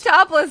Christ. She's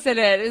topless in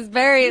it.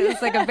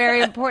 It's like a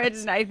very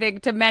important, I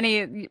think, to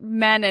many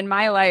men in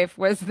my life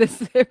was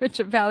this image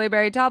of Halle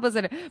Berry topless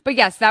in it. But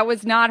yes, that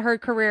was not her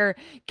career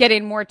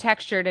getting more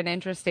textured and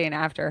interesting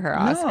after her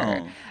Oscar.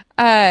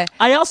 No.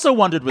 I also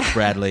wondered with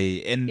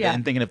Bradley and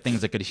thinking of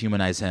things that could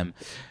humanize him.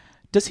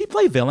 Does he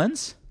play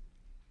villains?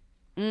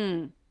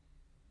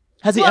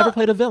 Has he ever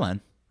played a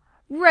villain?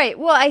 Right.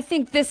 Well, I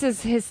think this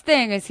is his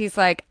thing. Is he's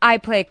like, I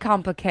play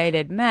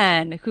complicated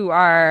men who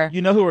are.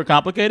 You know who are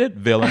complicated?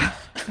 Villains.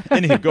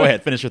 Anywho, go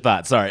ahead. Finish your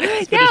thought. Sorry.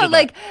 Finish your No, thought.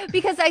 like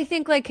because I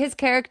think like his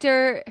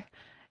character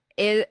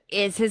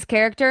is his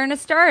character in A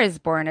Star Is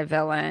Born a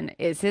villain?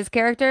 Is his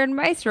character in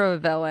Maestro a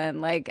villain?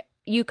 Like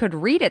you could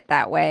read it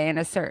that way in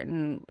a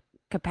certain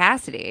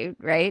capacity,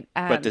 right?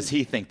 But does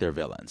he think they're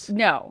villains?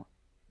 No.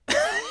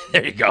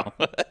 There you go.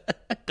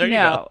 There you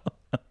No.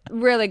 go.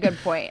 Really good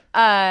point.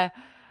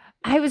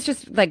 I was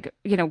just like,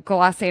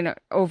 glossing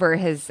over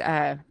his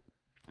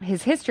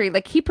history.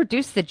 Like he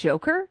produced The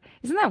Joker.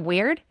 Isn't that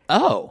weird?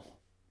 Oh,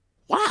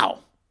 wow.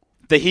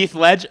 The Heath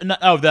Ledger. No,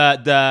 oh,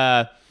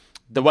 the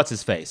what's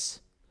his face?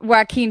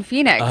 Joaquin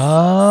Phoenix.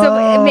 Oh.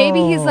 So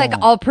maybe he's like,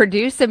 I'll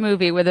produce a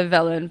movie with a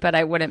villain, but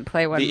I wouldn't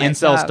play one The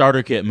myself. Incel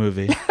Starter Kit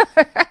movie.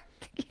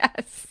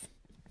 Yes.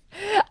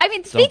 I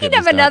mean, speaking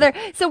of another,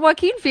 so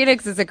Joaquin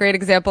Phoenix is a great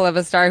example of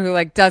a star who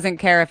like doesn't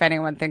care if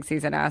anyone thinks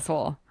he's an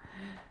asshole.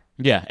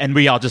 Yeah, and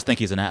we all just think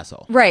he's an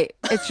asshole. Right.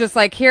 It's just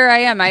like, here I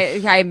am.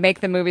 I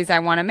make the movies I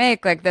want to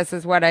make. Like, this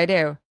is what I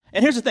do.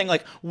 And here's the thing,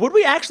 like, would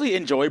we actually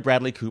enjoy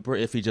Bradley Cooper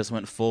if he just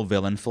went full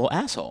villain, full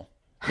asshole?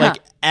 Like,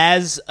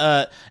 as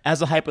a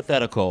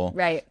hypothetical,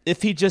 Right.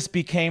 If he just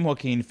became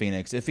Joaquin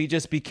Phoenix, if he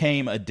just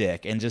became a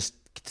dick and just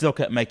still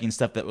kept making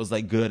stuff that was,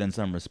 like, good in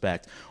some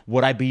respect,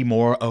 would I be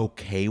more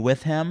okay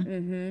with him?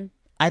 Mm-hmm.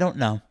 I don't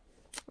know.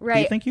 Right.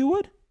 Do you think you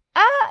would?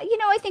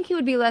 I think he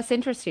would be less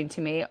interesting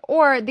to me.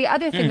 Or the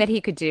other thing that he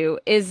could do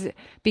is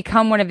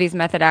become one of these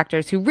method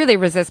actors who really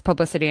resist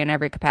publicity in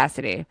every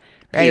capacity.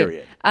 Right?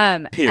 Period.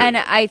 Period. And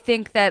I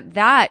think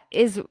that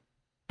is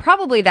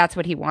probably that's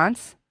what he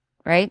wants,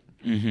 right?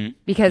 Mm-hmm.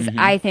 Because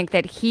I think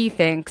that he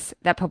thinks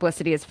that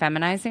publicity is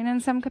feminizing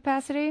in some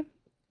capacity.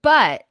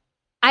 But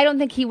I don't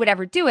think he would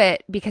ever do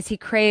it because he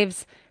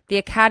craves the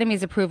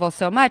Academy's approval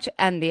so much,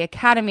 and the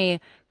Academy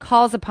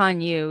calls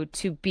upon you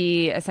to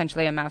be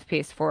essentially a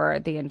mouthpiece for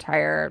the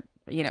entire,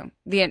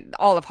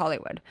 all of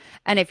Hollywood.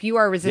 And if you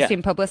are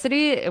resisting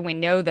publicity, and we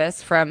know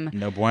this from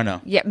No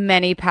bueno.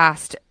 many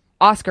past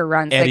Oscar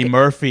runs. Eddie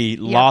Murphy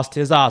lost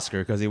his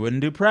Oscar because he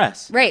wouldn't do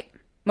press. Right.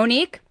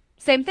 Monique,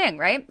 same thing,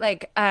 right?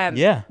 Like,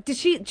 Yeah.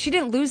 she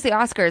didn't lose the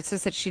Oscar. It's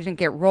just that she didn't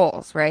get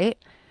roles, right?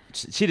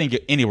 She didn't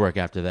get any work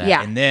after that.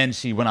 Yeah. And then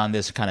she went on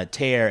this kind of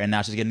tear, and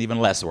now she's getting even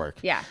less work.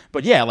 Yeah.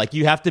 But yeah, like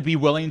you have to be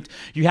willing.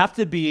 You have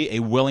to be a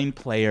willing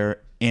player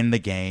in the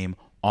game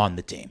on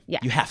the team. Yeah.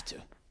 You have to.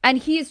 And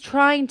he's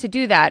trying to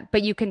do that,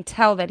 but you can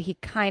tell that he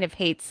kind of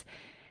hates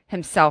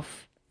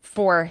himself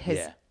for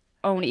his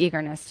own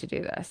eagerness to do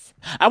this.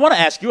 I want to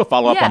ask you a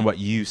follow-up Yeah. on what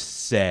you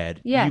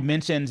said. Yeah. You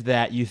mentioned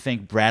that you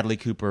think Bradley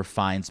Cooper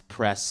finds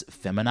press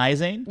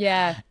feminizing.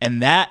 Yeah.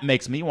 And that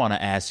makes me want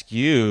to ask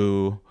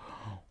you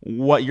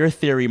what your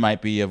theory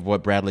might be of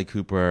what Bradley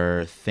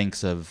Cooper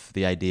thinks of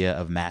the idea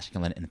of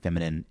masculine and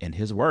feminine in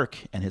his work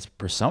and his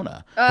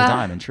persona. Because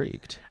I'm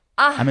intrigued.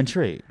 I'm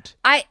intrigued.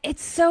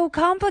 It's so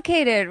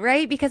complicated,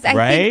 right? Because I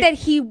Right? think that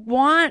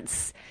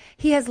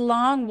he has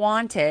long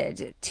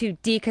wanted to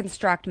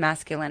deconstruct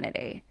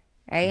masculinity,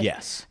 right?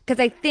 Yes. Because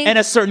I think And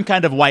a certain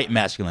kind of white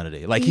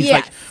masculinity. Like he's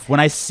like, Yes. when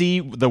I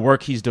see the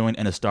work he's doing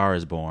in A Star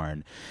Is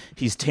Born,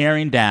 he's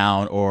tearing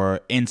down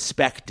or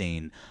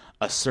inspecting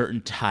a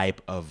certain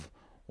type of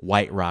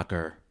white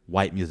rocker,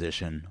 white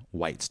musician,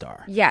 white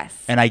star. yes.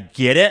 And I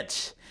get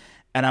it.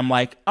 And I'm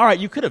like, all right,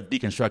 you could have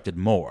deconstructed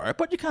more,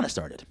 but you kind of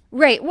started.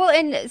 Right. Well,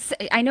 and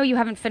I know you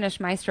haven't finished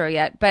Maestro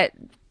yet, but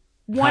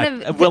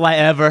Will I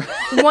ever?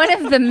 one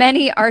of the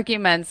many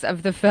arguments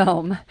of the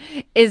film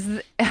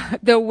is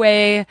the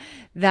way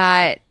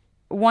that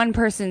one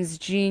person's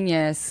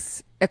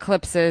genius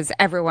eclipses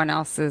everyone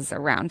else's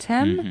around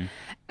him.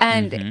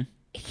 And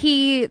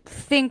he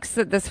thinks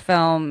that this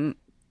film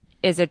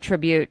is a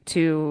tribute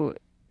to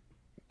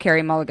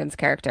Carey Mulligan's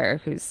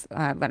character, who's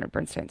Leonard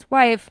Bernstein's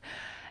wife.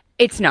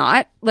 It's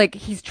not. Like,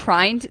 he's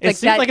trying to... It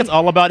seems like it's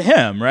all about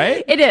him,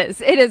 right? It is.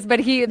 But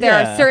there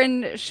are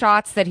certain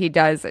shots that he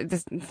does.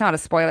 It's not a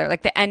spoiler.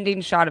 Like, the ending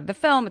shot of the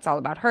film, it's all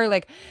about her.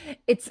 Like,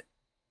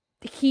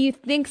 he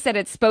thinks that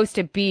it's supposed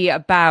to be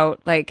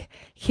about, like,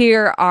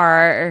 here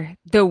are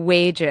the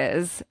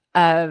wages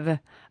of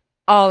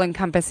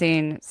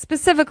all-encompassing,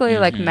 specifically,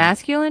 like,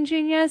 masculine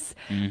genius.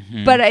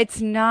 But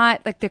it's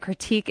not, like, the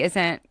critique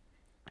isn't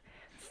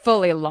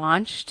fully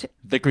launched.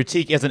 The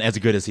critique isn't as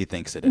good as he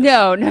thinks it is.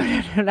 No,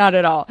 not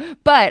at all.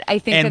 But I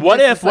think. And what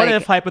if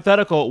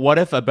hypothetical? What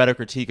if a better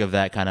critique of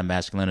that kind of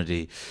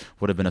masculinity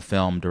would have been a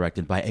film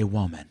directed by a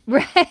woman,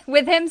 right,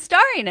 with him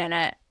starring in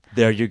it?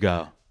 There you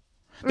go.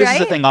 This is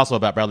the thing also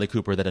about Bradley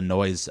Cooper that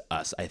annoys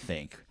us. I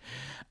think,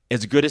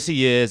 as good as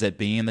he is at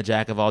being the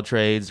jack of all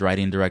trades,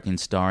 writing, directing,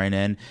 starring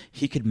in,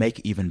 he could make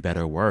even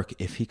better work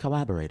if he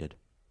collaborated.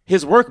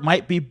 His work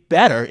might be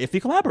better if he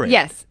collaborated.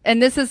 Yes. And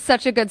this is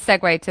such a good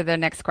segue to the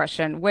next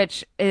question,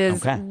 which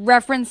is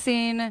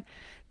referencing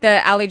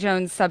the Ali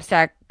Jones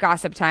Substack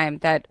Gossip Time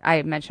that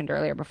I mentioned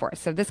earlier before.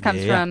 So this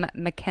comes from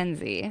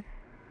Mackenzie.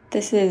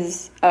 This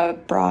is a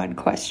broad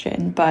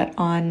question, but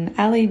on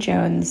Ali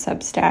Jones'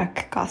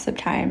 Substack Gossip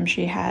Time,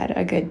 she had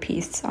a good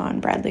piece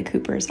on Bradley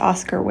Cooper's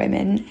Oscar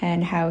women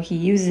and how he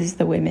uses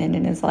the women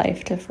in his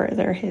life to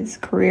further his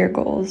career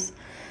goals.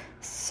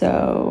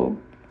 So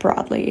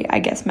broadly, I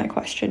guess my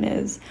question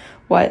is,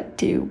 what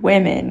do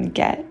women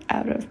get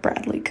out of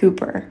Bradley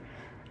Cooper?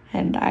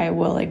 And I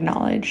will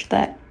acknowledge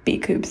that B.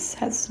 Coops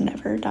has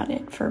never done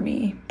it for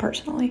me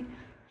personally.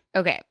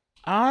 Okay.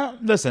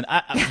 Listen,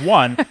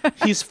 one,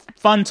 he's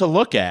fun to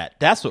look at.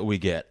 That's what we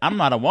get. I'm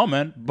not a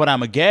woman, but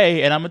I'm a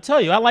gay, and I'm going to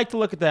tell you, I like to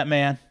look at that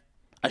man.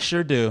 I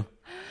sure do.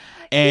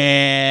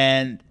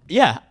 And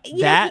yeah,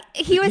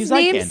 he was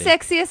named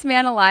Sexiest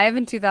Man Alive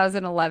in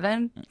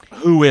 2011.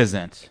 Who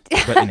isn't?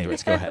 But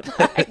anyways, go ahead.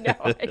 I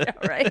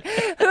know, right?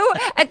 Who,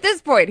 at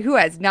this point, who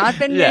has not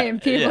been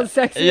named People's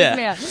Sexiest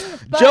Man?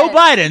 But Joe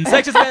Biden,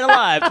 Sexiest Man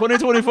Alive,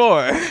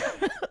 2024.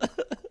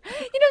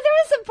 There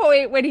was a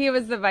point when he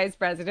was the vice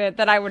president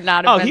that I would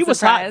not have been he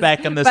was hot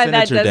back in the by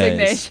senator that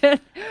designation.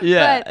 Days.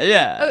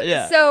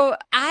 Yeah. So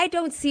I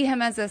don't see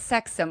him as a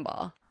sex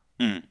symbol.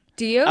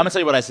 Do you? I'm going to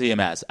tell you what I see him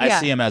as. I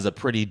see him as a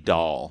pretty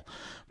doll.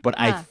 But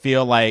I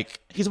feel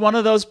like he's one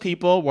of those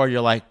people where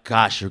you're like,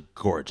 gosh, you're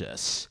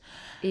gorgeous.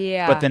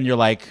 Yeah. But then you're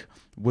like,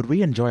 would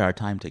we enjoy our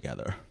time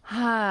together?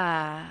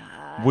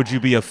 Would you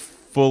be a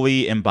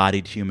fully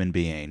embodied human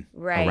being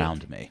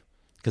around me?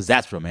 Because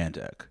that's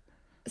romantic.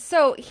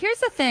 So here's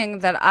the thing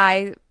that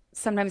I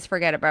sometimes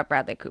forget about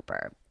Bradley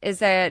Cooper is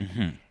that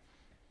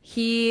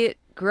he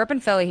grew up in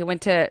Philly. He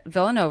went to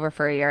Villanova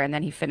for a year, and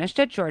then he finished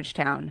at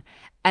Georgetown,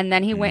 and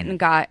then he went and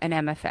got an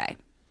MFA.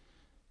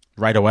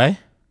 Right away?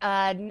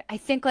 I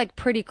think like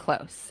pretty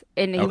close.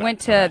 And he went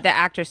to the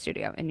Actors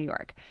Studio in New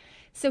York.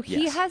 So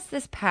he has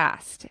this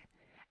past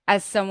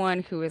as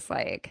someone who is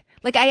like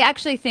I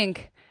actually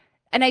think,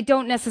 and I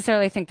don't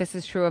necessarily think this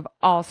is true of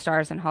all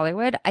stars in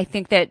Hollywood. I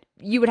think that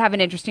you would have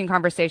an interesting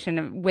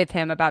conversation with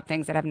him about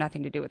things that have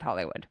nothing to do with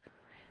Hollywood.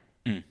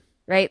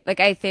 Right? Like,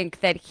 I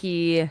think that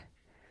he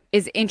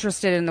is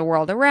interested in the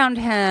world around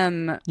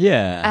him.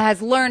 Yeah.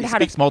 Has learned how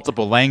to speaks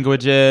multiple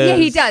languages. Yeah,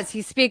 he does.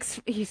 He speaks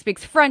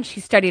French.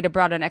 He studied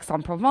abroad in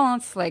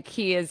Aix-en-Provence. Like,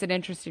 he is an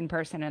interesting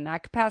person in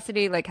that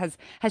capacity. Like, has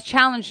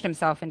challenged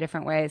himself in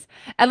different ways.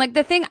 And like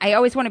the thing, I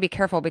always want to be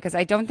careful because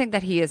I don't think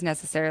that he is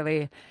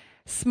necessarily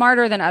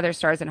smarter than other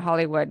stars in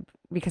Hollywood,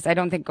 because I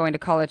don't think going to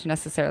college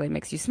necessarily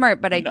makes you smart,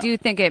 but I do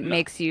think it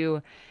makes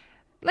you,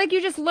 like,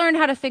 you just learn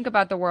how to think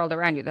about the world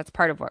around you. That's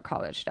part of what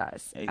college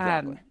does.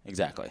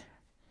 Exactly.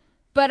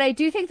 But I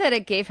do think that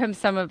it gave him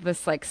some of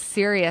this like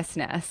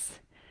seriousness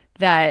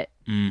that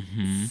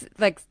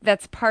like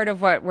that's part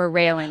of what we're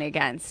railing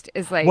against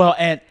is like, well,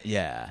 and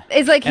yeah,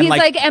 it's like and he's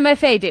like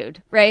MFA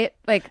dude, right?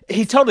 Like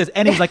he totally is,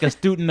 and he's like a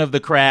student of the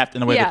craft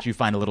in a way that you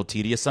find a little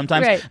tedious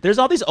sometimes. Right. There's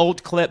all these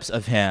old clips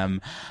of him.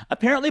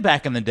 Apparently,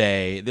 back in the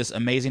day, this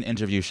amazing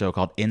interview show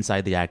called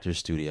Inside the Actors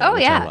Studio,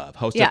 which I love,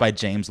 hosted by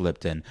James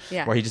Lipton,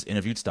 where he just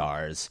interviewed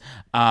stars.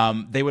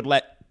 They would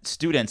let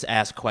students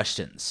ask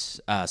questions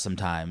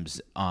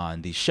sometimes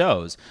on these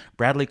shows.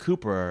 Bradley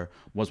Cooper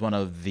was one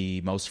of the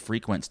most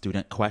frequent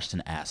student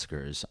question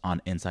askers on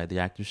Inside the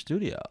Actors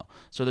Studio.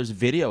 So there's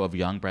video of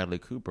young Bradley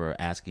Cooper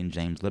asking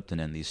James Lipton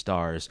and these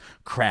stars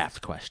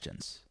craft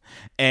questions.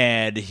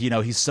 And,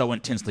 he's so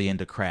intensely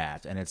into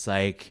craft. And it's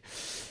like,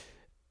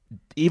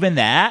 even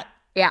that,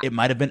 it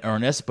might have been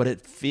earnest, but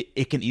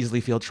it can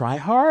easily feel try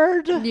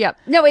hard. Yep.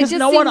 No, it just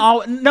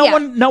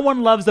no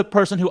one loves the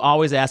person who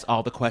always asks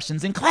all the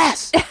questions in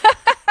class.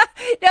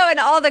 No, and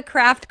all the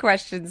craft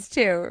questions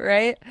too,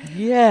 right?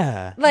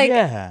 Yeah. Like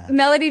yeah.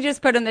 Melody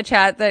just put in the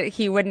chat that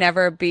he would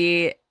never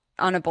be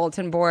on a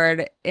bulletin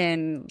board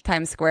in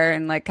Times Square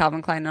in like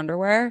Calvin Klein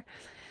underwear.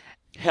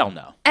 Hell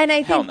no. And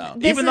I Hell think no.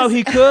 this Even though is-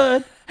 he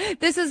could.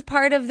 This is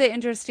part of the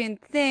interesting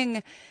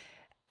thing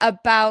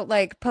about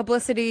like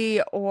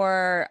publicity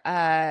or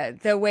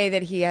the way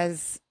that he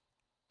has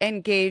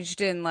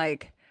engaged in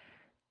like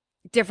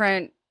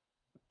different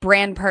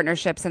brand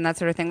partnerships and that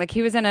sort of thing. Like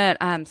he was in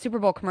a Super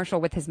Bowl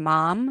commercial with his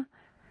mom.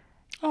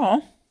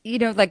 Oh. You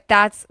know, like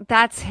that's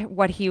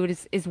what he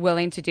is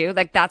willing to do.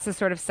 Like that's the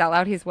sort of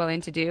sellout he's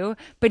willing to do,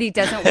 but he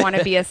doesn't want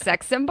to be a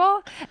sex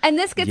symbol. And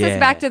this gets us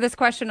back to this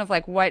question of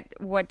like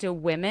what do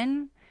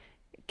women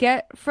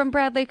get from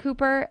Bradley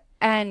Cooper?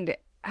 And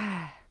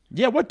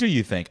yeah, what do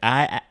you think?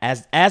 I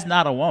as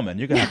not a woman,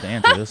 you're gonna have to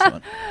answer this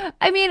one.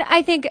 I mean,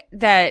 I think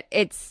that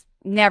it's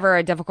never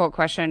a difficult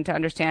question to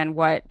understand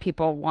what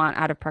people want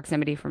out of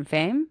proximity from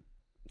fame.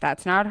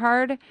 That's not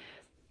hard.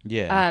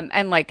 Yeah.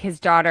 And like his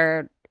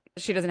daughter,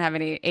 she doesn't have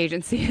any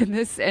agency in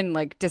this and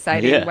like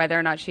deciding whether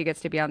or not she gets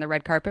to be on the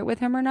red carpet with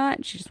him or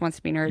not. She just wants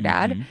to be near her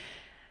dad.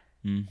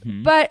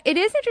 Mm-hmm. But it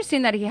is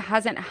interesting that he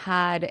hasn't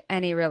had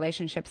any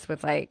relationships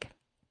with like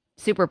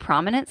super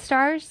prominent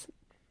stars,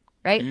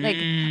 right? Like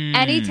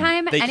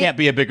anytime they can't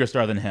be a bigger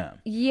star than him.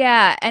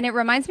 Yeah, and it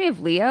reminds me of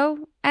Leo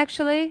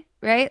actually,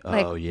 right?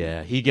 Like Oh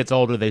yeah, he gets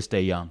older, they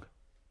stay young.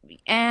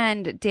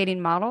 and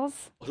dating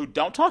models, Who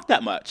don't talk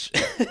that much.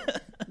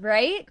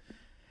 right?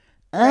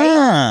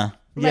 Yeah.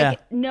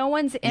 Like no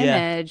one's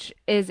image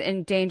is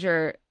in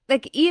danger.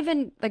 Like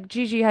even like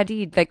Gigi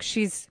Hadid, like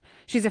she's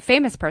a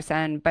famous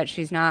person, but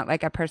she's not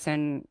like a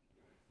person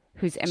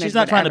whose image. She's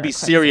not would trying to ever be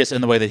eclipse serious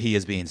in the way that he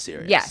is being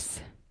serious.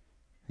 Yes.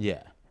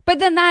 Yeah. But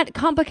then that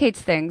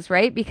complicates things,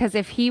 right? Because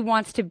if he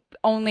wants to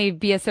only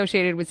be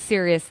associated with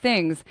serious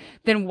things,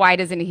 then why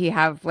doesn't he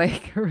have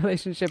like a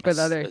relationship with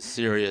other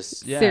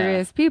serious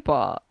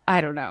people?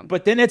 I don't know.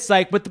 But then it's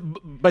like,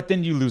 but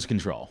then you lose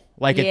control.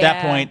 Like at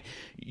that point,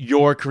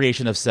 your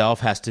creation of self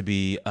has to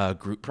be a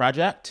group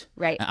project.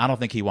 Right. And I don't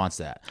think he wants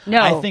that.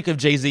 No. I think of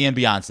Jay-Z and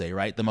Beyonce,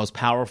 right? The most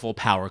powerful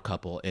power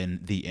couple in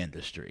the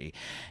industry.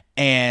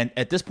 And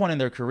at this point in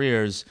their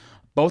careers,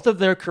 both of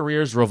their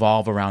careers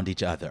revolve around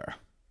each other.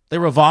 They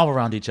revolve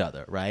around each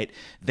other, right?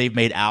 They've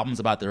made albums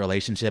about their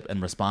relationship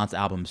and response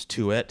albums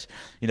to it.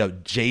 You know,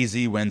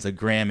 Jay-Z wins a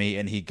Grammy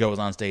and he goes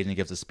on stage and he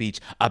gives a speech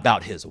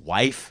about his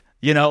wife.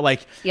 You know,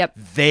 like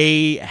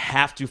they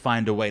have to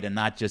find a way to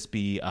not just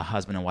be a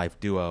husband and wife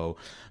duo,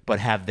 but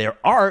have their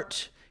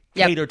art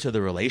cater to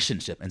the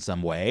relationship in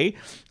some way.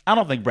 I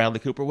don't think Bradley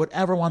Cooper would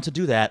ever want to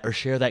do that or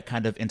share that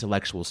kind of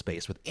intellectual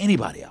space with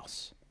anybody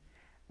else.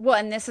 Well,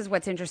 and this is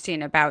what's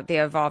interesting about the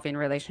evolving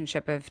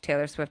relationship of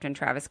Taylor Swift and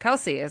Travis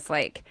Kelce is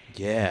like,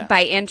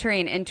 by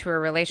entering into a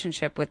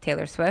relationship with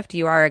Taylor Swift,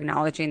 you are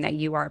acknowledging that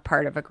you are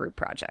part of a group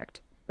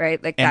project,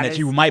 right? Like, and that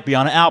you might be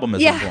on an album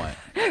at some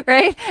point,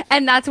 right?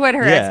 And that's what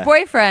her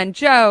ex-boyfriend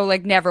Joe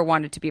like never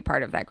wanted to be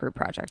part of that group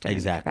project in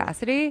any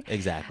capacity.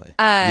 Exactly.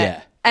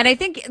 And I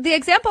think the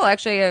example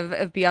actually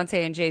of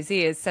Beyonce and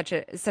Jay-Z is such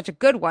a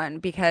good one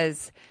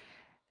because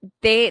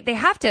they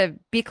have to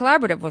be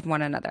collaborative with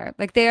one another.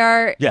 Like they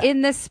are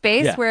in this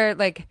space where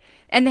like,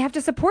 and they have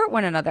to support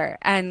one another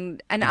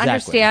and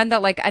understand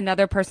that like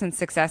another person's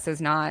success is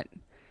not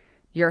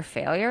your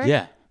failure.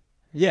 Yeah.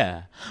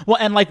 Yeah. Well,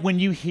 and like when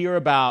you hear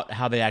about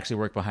how they actually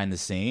work behind the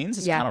scenes,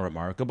 it's kind of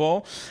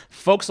remarkable.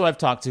 Folks who I've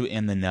talked to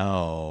in the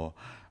know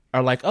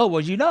are like, oh,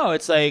 well, you know,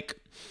 it's like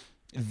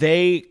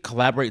they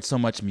collaborate so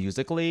much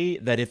musically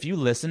that if you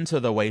listen to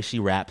the way she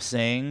rap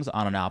sings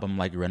on an album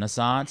like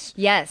Renaissance,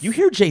 you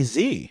hear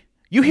Jay-Z.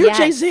 You hear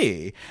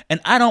Jay-Z. And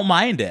I don't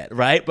mind it,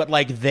 right? But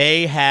like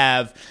they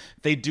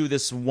do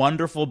this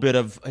wonderful bit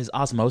of, is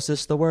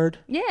osmosis the word?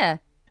 Yeah.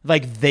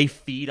 Like they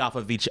feed off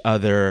of each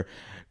other,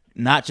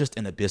 not just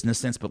in a business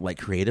sense, but like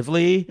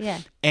creatively.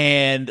 Yeah.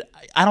 And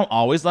I don't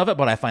always love it,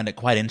 but I find it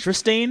quite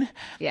interesting.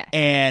 Yeah.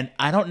 And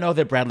I don't know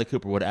that Bradley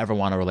Cooper would ever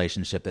want a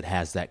relationship that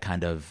has that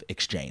kind of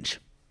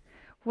exchange.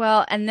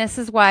 Well, and this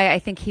is why I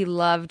think he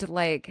loved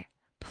like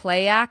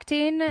play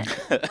acting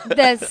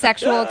the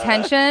sexual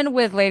tension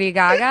with Lady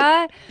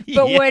Gaga,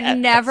 but would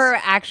never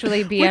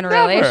actually be in a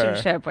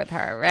relationship with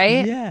her,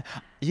 right? Yeah.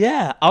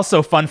 Yeah.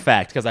 Also, fun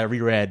fact, because I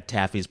reread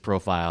Taffy's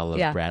profile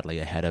of Bradley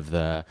ahead of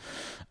the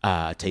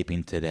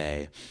taping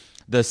today.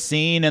 The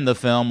scene in the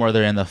film where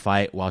they're in the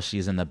fight while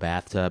she's in the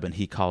bathtub and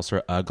he calls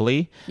her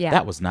ugly,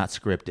 that was not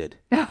scripted.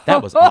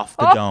 That was off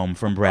the dome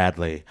from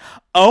Bradley.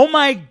 Oh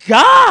my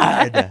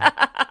God!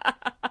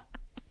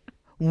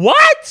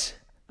 What?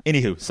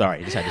 Anywho,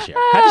 sorry, just had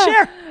to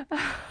share.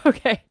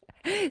 Okay.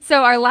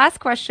 So our last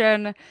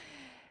question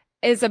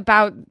is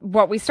about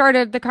what we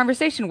started the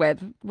conversation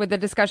with the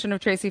discussion of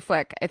Tracy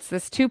Flick. It's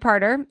this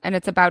two-parter, and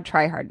it's about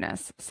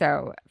tryhardness.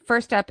 So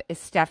first up is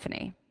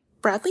Stephanie.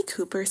 Bradley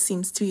Cooper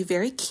seems to be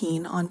very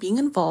keen on being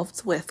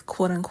involved with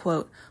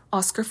quote-unquote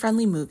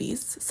Oscar-friendly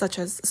movies, such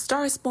as A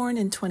Star is Born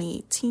in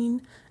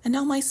 2018 and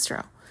now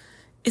Maestro.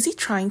 Is he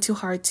trying too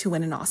hard to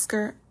win an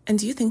Oscar, and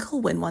do you think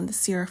he'll win one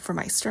this year for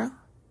Maestro?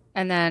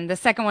 And then the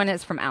second one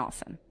is from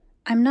Allison.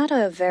 I'm not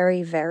a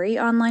very, very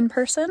online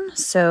person,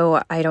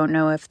 so I don't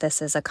know if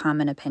this is a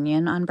common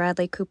opinion on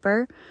Bradley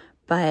Cooper,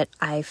 but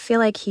I feel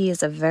like he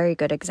is a very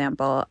good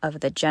example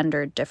of the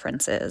gendered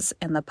differences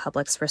in the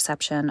public's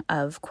reception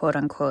of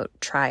quote-unquote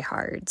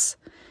tryhards.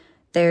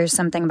 There's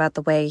something about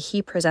the way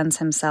he presents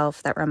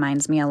himself that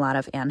reminds me a lot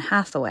of Anne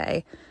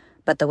Hathaway,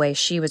 but the way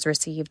she was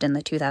received in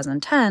the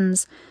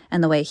 2010s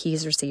and the way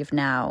he's received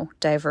now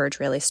diverge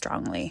really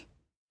strongly.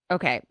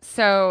 Okay,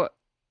 so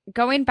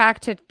going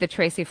back to the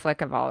Tracy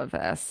Flick of all of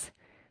this,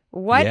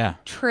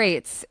 what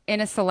traits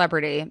in a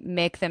celebrity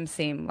make them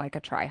seem like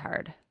a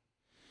tryhard?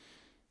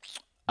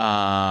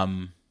 A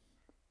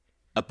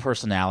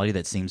personality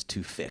that seems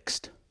too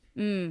fixed.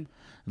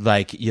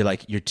 Like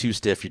you're too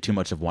stiff, you're too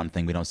much of one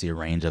thing. We don't see a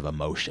range of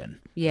emotion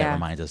that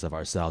reminds us of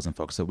ourselves and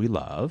folks that we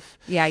love.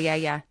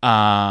 Yeah.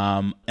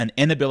 An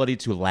inability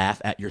to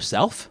laugh at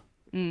yourself.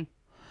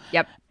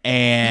 Yep.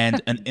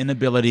 And an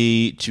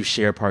inability to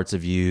share parts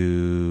of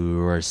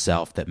you or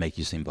self that make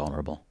you seem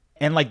vulnerable.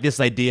 And like this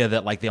idea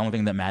that like the only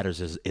thing that matters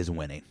is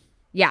winning.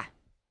 Yeah.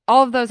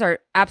 All of those are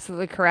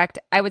absolutely correct.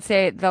 I would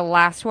say the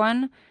last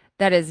one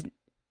that is,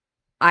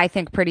 I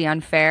think, pretty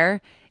unfair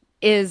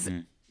is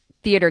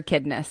theater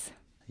kidness.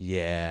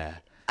 Yeah.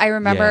 I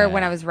remember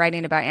when I was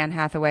writing about Anne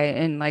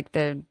Hathaway in like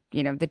the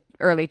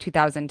early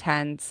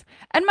 2010s,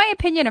 and my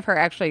opinion of her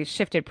actually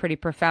shifted pretty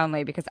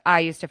profoundly because I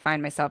used to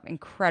find myself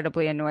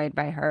incredibly annoyed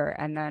by her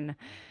and then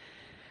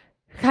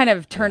kind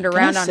of turned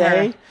around on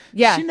her.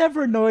 Yeah. She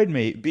never annoyed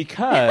me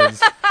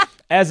because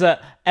as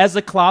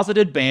a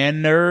closeted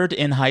band nerd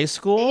in high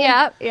school,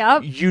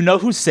 you know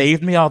who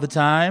saved me all the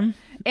time?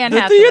 Anne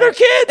the Hathaway. Theater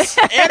kids.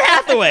 Anne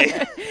Hathaway.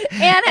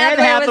 Anne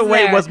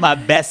Hathaway was my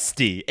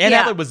bestie. Anne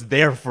Hathaway was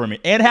there for me.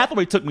 Anne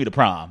Hathaway took me to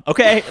prom.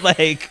 Okay,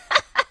 like.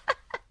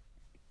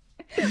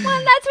 Well,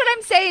 that's what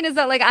I'm saying is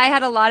that like I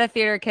had a lot of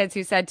theater kids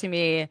who said to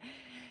me,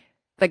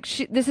 like,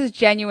 this is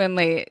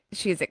genuinely,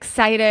 she's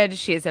excited,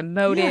 she is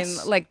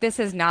emoting, like this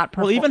is not.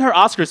 Well, even her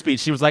Oscar speech,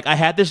 she was like, "I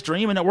had this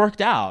dream and it worked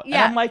out." Yeah.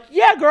 And I'm like,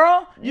 "Yeah,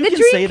 girl, you can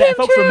say that."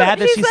 Folks were mad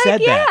that she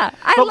said that.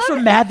 Folks were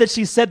mad that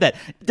she said that.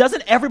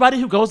 Doesn't everybody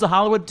who goes to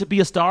Hollywood to be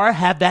a star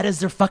have that as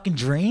their fucking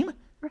dream?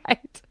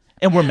 Right.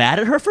 And we're mad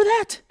at her for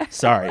that?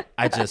 Sorry,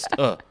 I just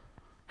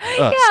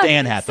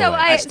Stan Hathaway.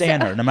 I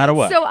stan her no matter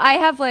what. So I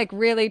have like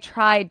really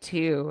tried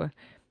to,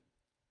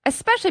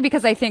 especially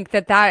because I think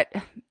that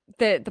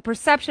the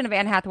perception of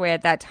Anne Hathaway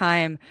at that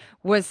time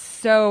was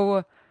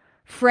so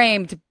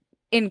framed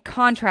in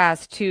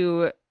contrast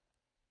to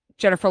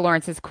Jennifer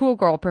Lawrence's Cool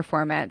Girl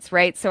performance,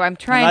 right? So I'm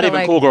trying not to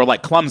even Cool Girl,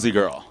 like Clumsy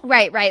Girl.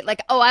 Right.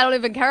 Like, oh, I don't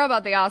even care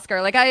about the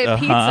Oscar. Like I had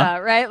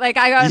pizza, right? Like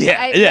I'm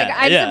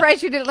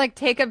surprised you didn't like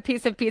take a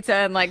piece of pizza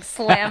and like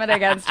slam it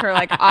against her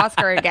like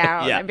Oscar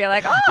gown and be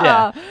like,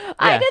 I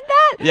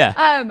did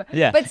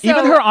that. But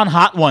even her on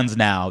Hot Ones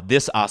now,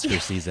 this Oscar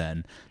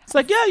season. It's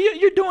like,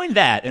 you're doing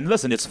that. And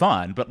listen, it's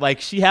fun. But like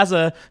she has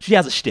a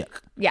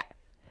shtick. Yeah.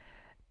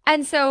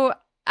 And so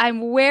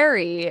I'm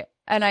wary,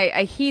 and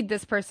I heed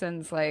this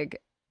person's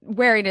like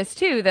wariness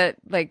too, that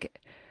like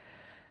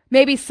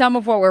maybe some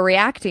of what we're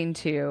reacting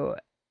to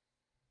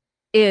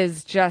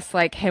is just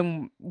like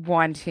him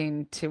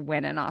wanting to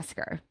win an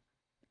Oscar.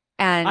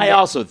 And I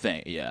also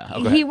think,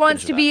 he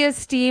wants to be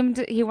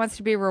esteemed. He wants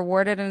to be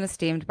rewarded and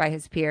esteemed by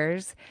his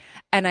peers.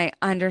 And I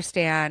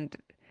understand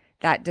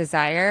that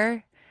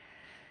desire.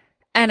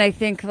 And I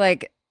think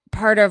like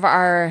part of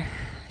our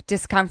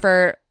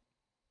discomfort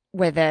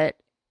with it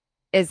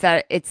is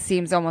that it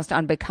seems almost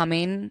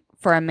unbecoming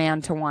for a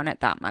man to want it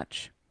that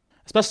much.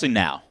 Especially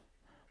now.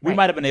 We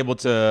might have been able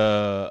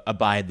to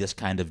abide this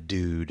kind of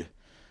dude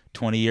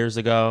 20 years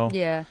ago.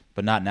 Yeah.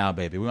 But not now,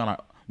 baby. We want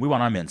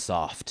our men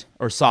soft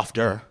or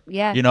softer.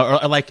 Yeah.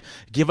 Or like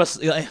give us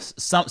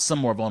some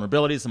more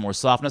vulnerability, some more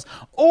softness.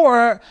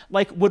 Or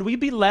like, would we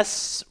be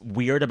less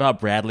weird about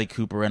Bradley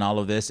Cooper and all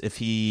of this if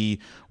he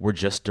were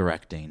just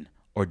directing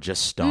or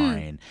just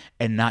starring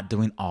and not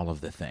doing all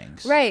of the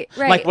things? Right.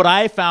 Like what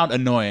I found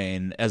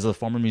annoying as a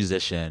former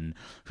musician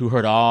who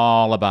heard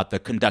all about the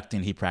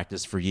conducting he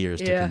practiced for years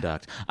to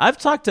conduct. I've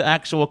talked to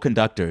actual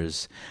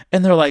conductors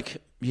and they're like,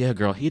 "Yeah,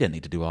 girl, he didn't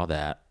need to do all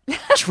that."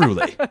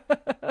 Truly.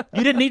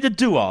 You didn't need to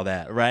do all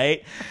that,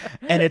 right?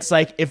 And it's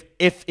like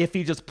if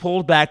he just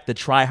pulled back the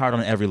try hard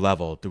on every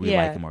level, do we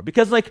like him more?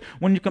 Because like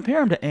when you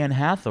compare him to Anne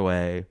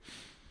Hathaway,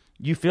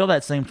 you feel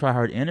that same try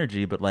hard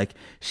energy, but like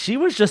she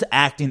was just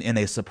acting in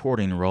a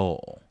supporting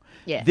role.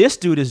 Yeah. This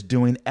dude is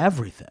doing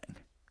everything.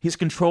 He's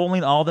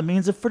controlling all the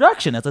means of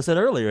production, as I said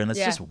earlier, and it's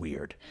just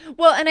weird.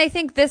 Well, and I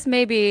think this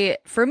maybe,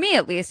 for me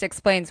at least,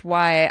 explains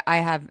why I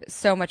have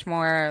so much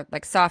more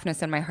like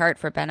softness in my heart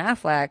for Ben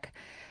Affleck.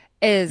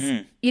 Is,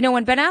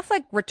 when Ben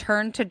Affleck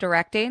returned to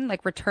directing,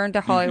 like returned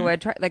to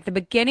Hollywood, like the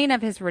beginning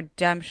of his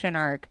redemption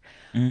arc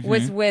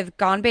was with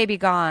Gone Baby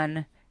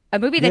Gone, a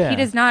movie that he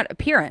does not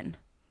appear in.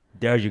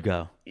 There you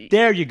go.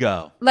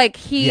 Like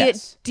he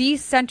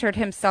decentered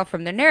himself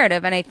from the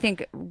narrative, and I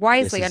think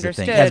wisely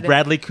understood. Has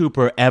Bradley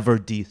Cooper ever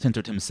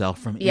decentered himself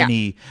from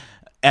any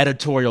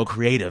editorial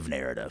creative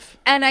narrative?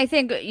 And I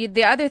think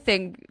the other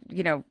thing,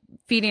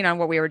 feeding on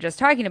what we were just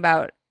talking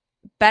about,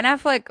 Ben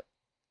Affleck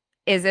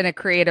is in a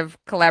creative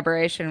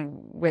collaboration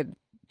with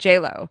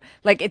J-Lo.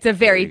 Like, it's a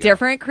very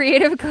different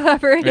creative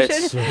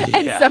collaboration.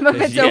 And some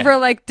of it's over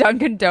like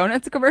Dunkin'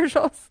 Donuts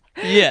commercials.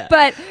 Yeah.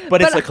 But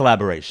it's a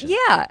collaboration.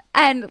 Yeah.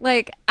 And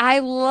like, I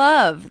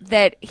love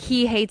that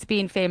he hates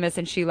being famous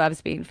and she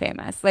loves being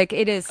famous. Like,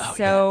 it is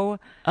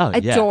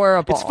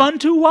adorable. It's fun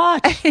to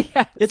watch.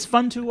 Yes. It's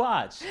fun to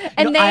watch.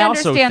 And they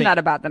understand that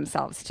about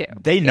themselves too.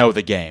 They know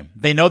the game.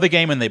 They know the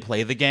game and they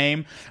play the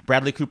game.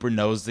 Bradley Cooper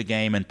knows the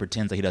game and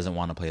pretends that he doesn't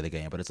want to play the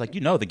game. But it's like,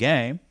 you know the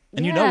game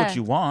and you know what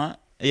you want.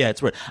 Yeah,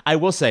 it's weird. I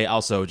will say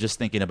also, just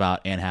thinking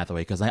about Anne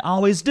Hathaway, because I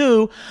always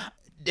do,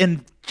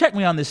 and check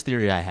me on this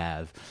theory I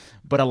have,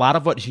 but a lot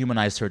of what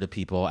humanized her to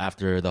people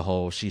after the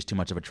whole she's too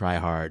much of a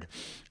tryhard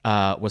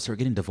was her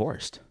getting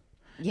divorced.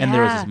 Yeah. And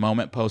there was this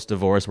moment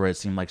post-divorce where it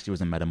seemed like she was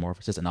in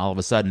metamorphosis, and all of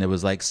a sudden it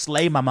was like,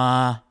 slay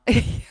mama.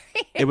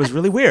 It was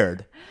really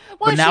weird.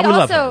 Well, but now we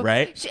love her,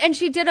 right? And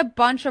she did a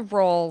bunch of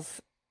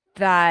roles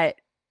that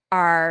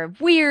are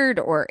weird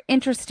or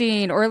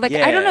interesting or like,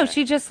 I don't know.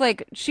 She just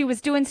like, she was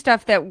doing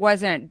stuff that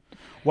wasn't.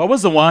 What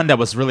was the one that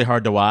was really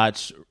hard to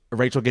watch?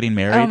 Rachel getting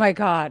married? Oh my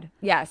God.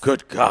 Yes.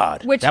 Good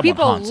God. Which that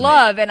people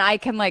love. And I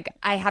can like,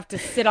 I have to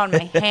sit on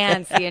my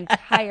hands the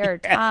entire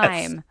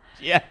time.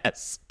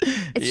 Yes.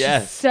 It's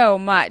just so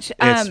much.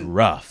 It's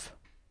rough.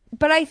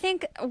 But I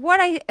think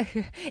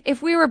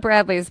if we were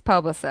Bradley's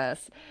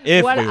publicist,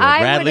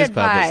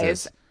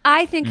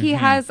 I think he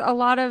has a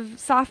lot of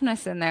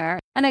softness in there.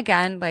 And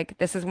again, like,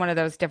 this is one of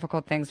those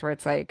difficult things where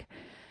it's like,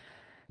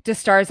 do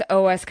stars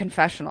owe us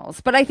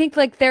confessionals? But I think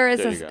like there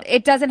is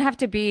it doesn't have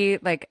to be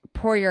like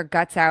pour your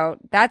guts out,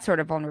 that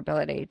sort of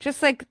vulnerability.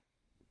 Just like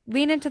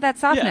lean into that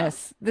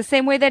softness the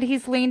same way that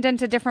he's leaned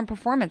into different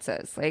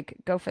performances. Like,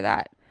 go for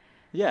that.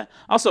 Yeah.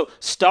 Also,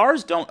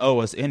 stars don't owe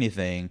us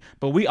anything,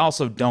 but we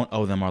also don't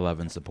owe them our love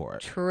and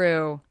support.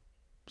 True.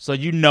 So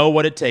you know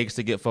what it takes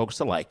to get folks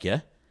to like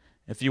you.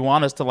 If you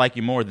want us to like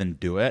you more, then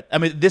do it. I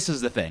mean, this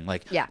is the thing.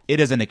 Like, it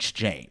is an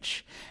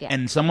exchange. Yeah.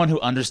 And someone who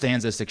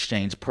understands this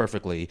exchange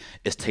perfectly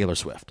is Taylor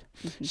Swift.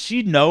 Mm-hmm.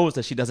 She knows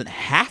that she doesn't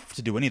have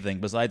to do anything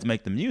besides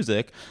make the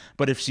music.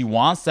 But if she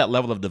wants that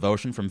level of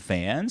devotion from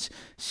fans,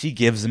 she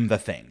gives them the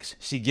things.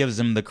 She gives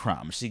them the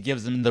crumbs. She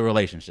gives them the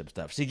relationship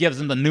stuff. She gives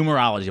them the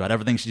numerology about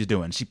everything she's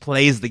doing. She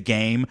plays the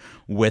game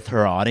with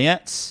her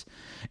audience.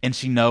 And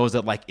she knows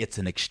that, like, it's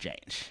an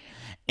exchange.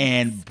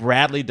 And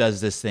Bradley does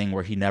this thing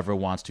where he never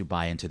wants to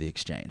buy into the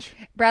exchange.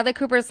 Bradley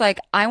Cooper's like,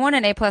 I want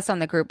an A+ on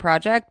the group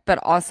project, but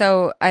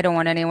also I don't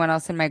want anyone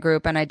else in my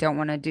group, and I don't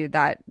want to do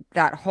that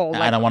whole.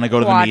 Like, I don't want to go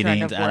to the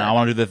meetings, and I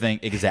want to do the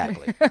thing.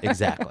 Exactly.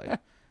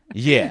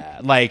 Yeah,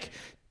 like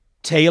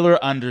Taylor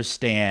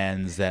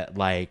understands that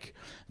like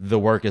the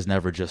work is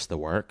never just the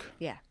work.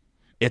 Yeah.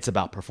 It's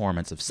about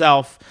performance of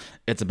self.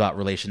 It's about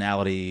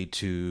relationality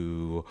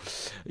to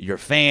your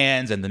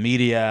fans and the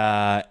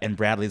media. And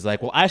Bradley's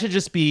like, well, I should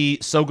just be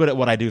so good at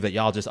what I do that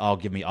y'all just all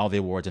give me all the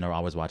awards and are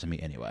always watching me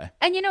anyway.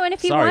 And you know, and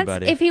if he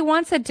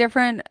wants a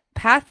different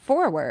path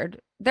forward,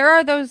 there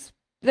are those,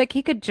 like,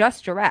 he could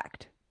just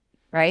direct,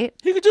 right?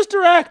 He could just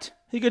direct.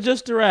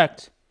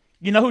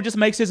 You know who just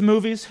makes his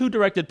movies? Who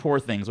directed Poor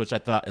Things, which I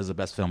thought is the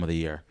best film of the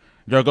year?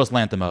 Yorgos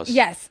Lanthimos.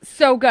 Yes,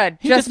 so good.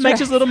 He just makes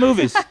his little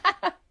movies.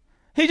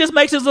 He just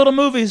makes his little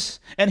movies,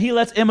 and he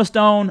lets Emma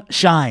Stone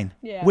shine,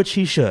 which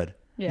he should,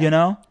 you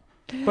know?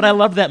 But I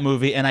love that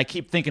movie, and I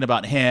keep thinking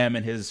about him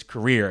and his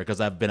career because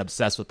I've been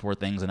obsessed with Poor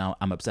Things, and now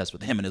I'm obsessed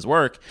with him and his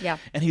work. Yeah.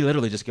 And he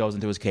literally just goes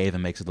into his cave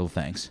and makes little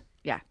things.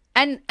 Yeah.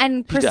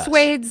 And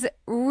persuades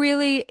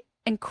really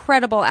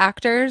incredible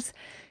actors,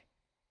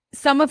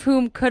 some of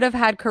whom could have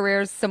had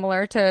careers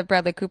similar to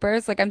Bradley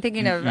Cooper's. Like, I'm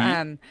thinking of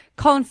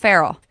Colin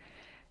Farrell.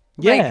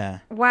 Yeah.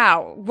 Like,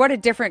 wow, what a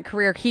different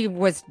career he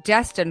was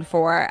destined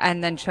for,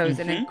 and then chose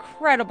an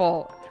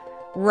incredible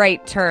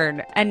right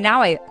turn. And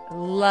now I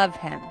love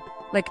him.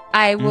 Like,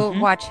 I will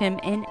watch him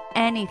in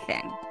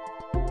anything.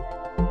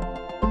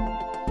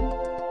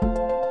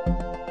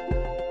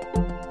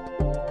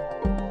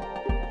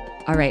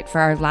 All right, for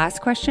our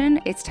last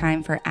question, it's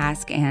time for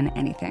Ask Anne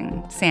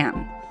Anything.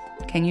 Sam,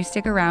 can you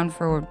stick around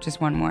for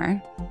just one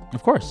more?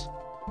 Of course.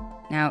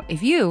 Now,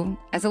 if you,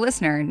 as a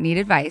listener, need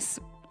advice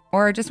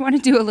or just want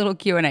to do a little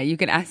Q&A, you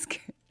can ask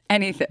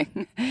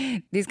anything.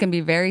 These can be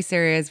very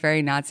serious,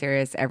 very not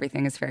serious.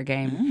 Everything is fair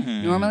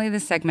game. Normally,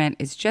 this segment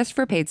is just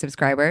for paid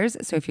subscribers.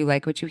 So if you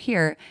like what you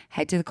hear,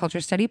 head to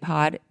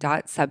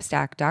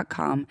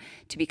theculturestudypod.substack.com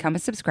to become a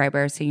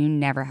subscriber so you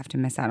never have to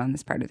miss out on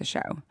this part of the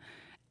show.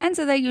 And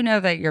so that you know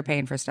that you're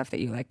paying for stuff that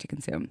you like to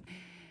consume.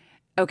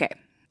 Okay,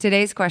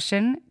 today's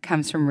question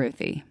comes from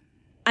Ruthie.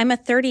 I'm a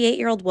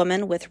 38-year-old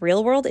woman with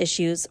real-world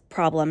issues,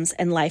 problems,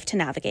 and life to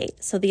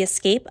navigate, so the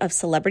escape of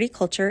celebrity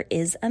culture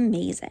is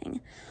amazing.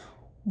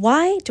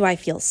 Why do I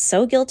feel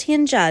so guilty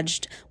and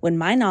judged when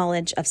my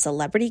knowledge of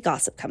celebrity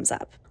gossip comes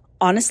up?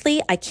 Honestly,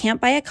 I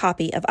can't buy a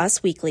copy of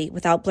Us Weekly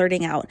without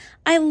blurting out,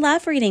 I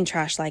love reading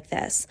trash like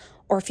this,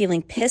 or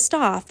feeling pissed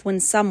off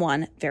when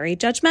someone, very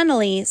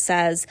judgmentally,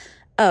 says,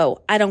 oh,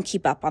 I don't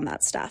keep up on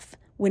that stuff,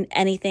 when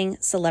anything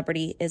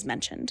celebrity is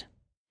mentioned.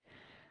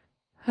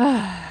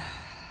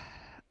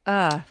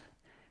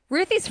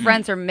 Ruthie's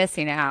friends are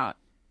missing out.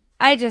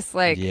 I just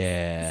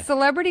Yeah.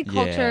 celebrity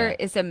culture Yeah.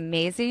 is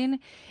amazing.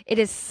 It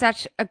is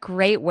such a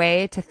great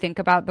way to think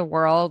about the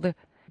world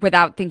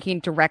without thinking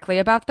directly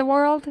about the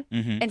world.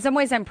 Mm-hmm. In some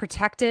ways, I'm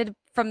protected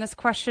from this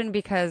question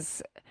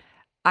because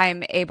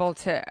I'm able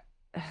to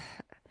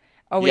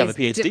always You have a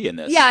PhD in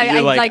this. Yeah, I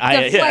You're like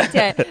deflect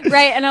it,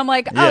 right? And I'm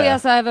like, oh Yeah.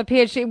 yes, I have a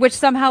PhD, which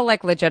somehow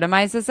like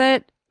legitimizes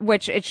it,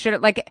 which it should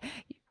like.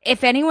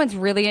 If anyone's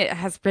really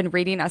has been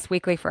reading Us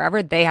Weekly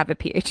forever, they have a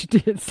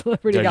PhD in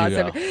celebrity There you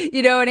gossip. go.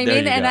 You know what I There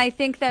mean? you And go. I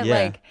think that Yeah.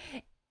 like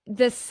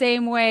the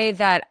same way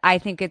that I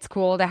think it's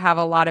cool to have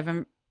a lot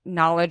of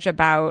knowledge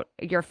about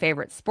your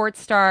favorite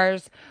sports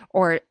stars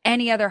or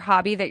any other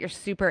hobby that you're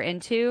super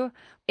into,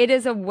 it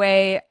is a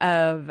way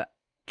of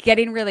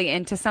getting really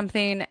into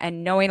something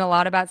and knowing a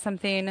lot about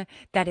something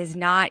that is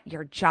not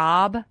your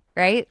job,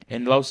 right?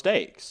 And low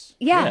stakes.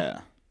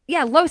 Yeah.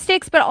 Yeah, low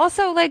stakes, but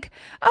also like,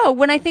 oh,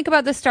 when I think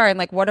about the star and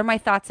like, what are my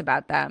thoughts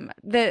about them?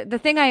 The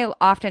thing I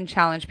often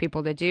challenge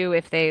people to do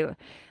if they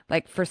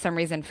like for some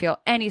reason feel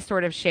any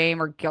sort of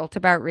shame or guilt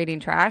about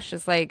reading trash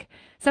is like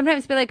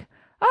sometimes be like,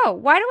 oh,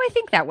 why do I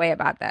think that way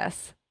about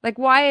this? Like,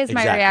 why is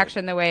my Exactly.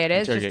 reaction the way it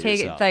is? Interrogate Just take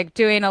yourself. it like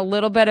doing a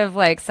little bit of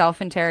like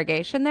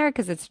self-interrogation there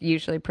because it's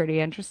usually pretty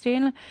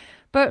interesting.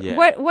 But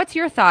Yeah. what's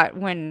your thought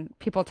when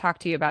people talk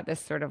to you about this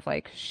sort of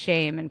like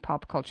shame in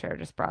pop culture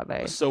just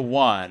broadly? So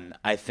one,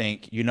 I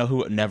think you know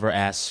who never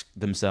ask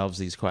themselves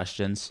these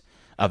questions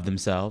of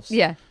themselves?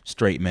 Yeah.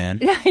 Straight men.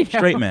 I know.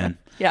 Straight men.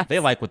 Yes. They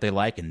like what they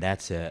like and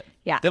that's it.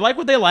 Yeah. They like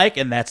what they like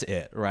and that's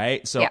it,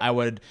 right? So Yeah. I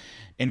would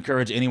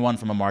encourage anyone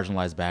from a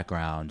marginalized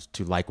background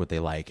to like what they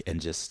like and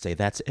just say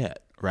that's it,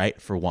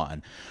 right? For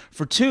one.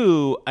 For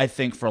two, I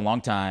think for a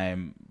long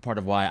time, part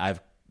of why I've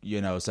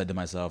said to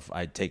myself,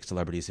 I take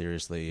celebrity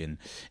seriously and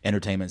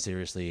entertainment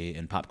seriously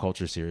and pop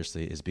culture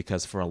seriously is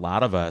because for a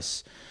lot of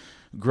us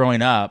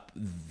growing up,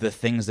 the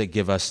things that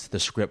give us the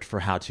script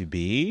for how to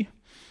be,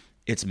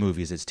 it's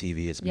movies, it's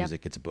TV, it's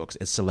music, it's books,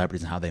 it's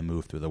celebrities and how they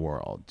move through the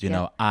world. You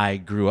know, I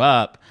grew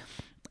up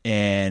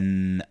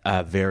in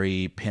a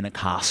very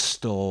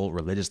Pentecostal,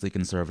 religiously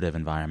conservative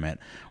environment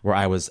where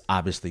I was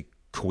obviously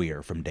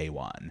queer from day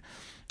one.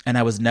 And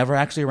I was never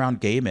actually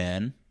around gay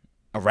men,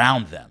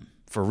 around them,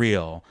 for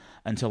real,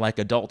 until like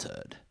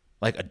adulthood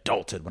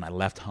when I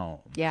left home.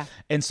 Yeah.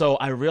 And so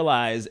I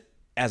realized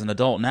as an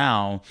adult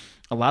now,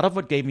 a lot of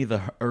what gave me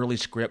the early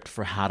script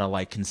for how to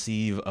like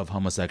conceive of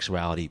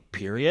homosexuality,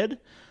 period,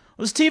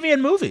 was TV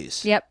and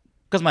movies. Yep.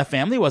 Because my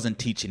family wasn't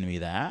teaching me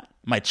that.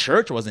 My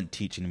church wasn't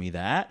teaching me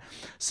that.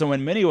 So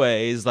in many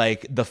ways,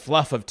 like the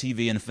fluff of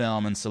TV and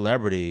film and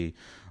celebrity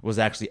was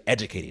actually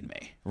educating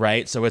me,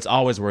 right? So it's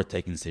always worth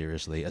taking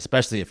seriously,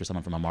 especially if you're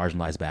someone from a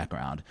marginalized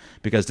background,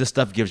 because this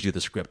stuff gives you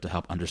the script to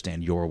help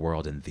understand your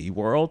world and the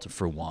world,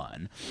 for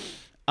one.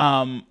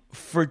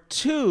 For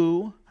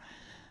two,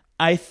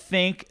 I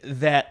think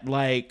that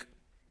like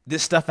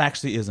this stuff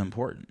actually is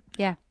important.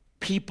 Yeah.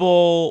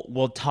 People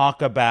will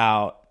talk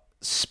about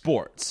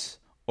sports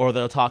or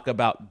they'll talk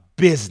about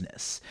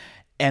business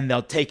and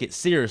they'll take it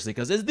seriously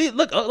because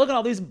look at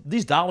all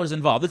these dollars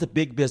involved. It's a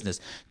big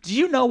business. Do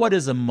you know what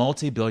is a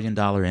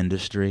multi-billion-dollar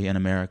industry in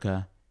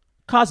America?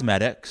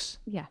 Cosmetics.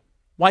 Yeah.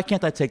 Why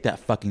can't I take that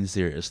fucking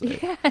seriously?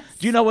 Yes.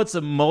 Do you know what's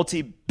a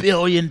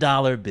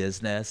multi-billion-dollar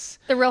business?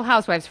 The Real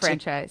Housewives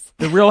franchise.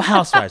 The Real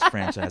Housewives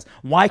franchise.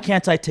 Why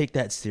can't I take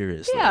that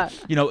seriously? Yeah.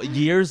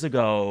 Years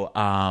ago,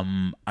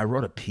 I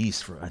wrote a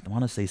piece for, I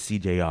want to say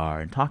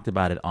CJR, and talked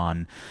about it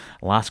on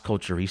Las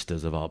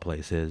Culturistas of all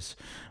places.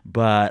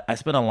 But I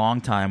spent a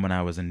long time when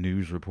I was a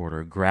news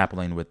reporter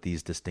grappling with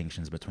these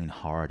distinctions between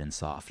hard and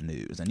soft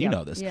news. And you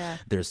know this. Yeah.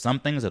 There's some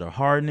things that are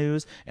hard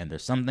news, and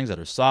there's some things that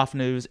are soft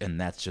news, and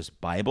that's just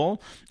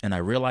Bible. And I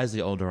realized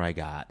the older I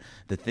got,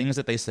 the things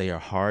that they say are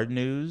hard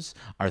news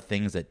are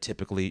things that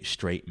typically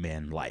straight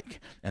men like.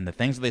 And the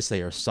things that they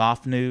say are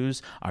soft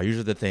news are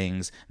usually the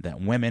things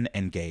that women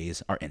and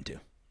gays are into.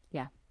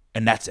 Yeah.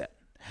 And that's it.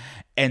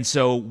 And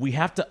so we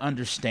have to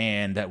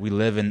understand that we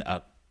live in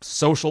a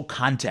social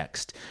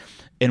context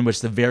in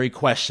which the very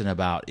question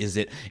about is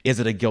it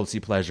a guilty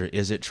pleasure,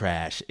 is it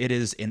trash, that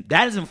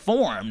is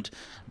informed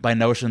by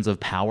notions of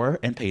power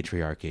and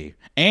patriarchy,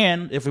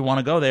 and if we want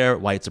to go there,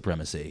 white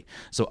supremacy.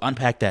 So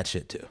unpack that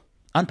shit too.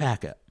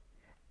 Unpack it.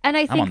 And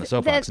I think I'm on the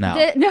soapbox now.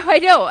 No, I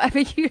know. I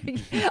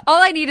mean,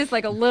 all I need is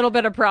like a little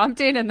bit of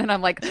prompting, and then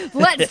I'm like,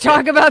 let's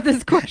talk about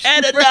this question.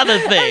 And another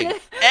thing.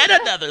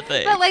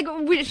 But like,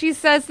 she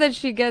says that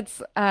she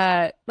gets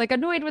like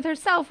annoyed with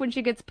herself when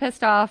she gets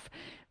pissed off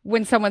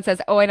when someone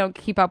says, "Oh, I don't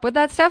keep up with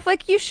that stuff."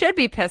 Like, you should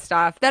be pissed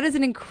off. That is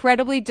an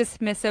incredibly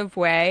dismissive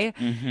way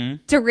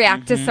to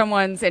react to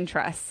someone's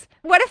interests.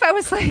 What if I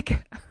was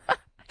like,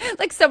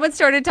 like someone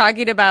started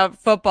talking about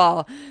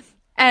football,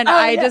 and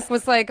I just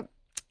was like,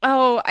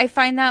 oh, I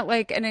find that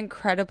like an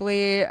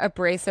incredibly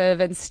abrasive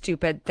and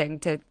stupid thing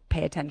to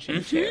pay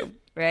attention to.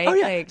 right? Oh,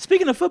 yeah. Like,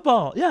 Speaking of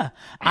football, yeah.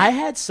 I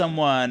had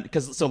someone,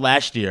 so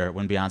last year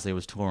when Beyonce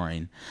was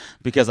touring,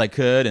 because I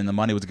could and the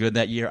money was good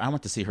that year, I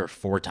went to see her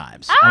 4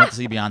 times. I went to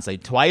see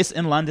Beyonce twice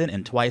in London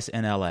and twice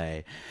in LA.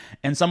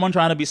 And someone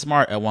trying to be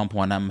smart at one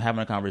point, I'm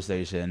having a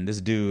conversation.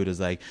 This dude is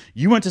like,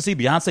 you went to see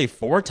Beyonce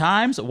 4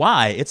 times?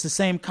 Why? It's the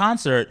same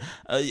concert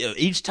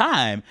each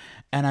time.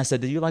 And I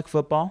said, do you like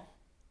football?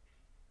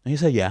 And he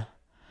said, yeah.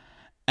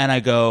 And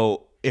I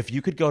go, if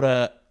you could go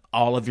to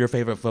all of your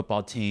favorite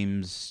football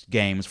teams'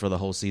 games for the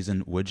whole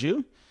season, would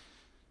you?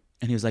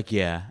 And he was like,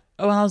 yeah.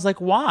 Oh, and I was like,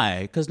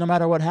 why? Because no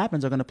matter what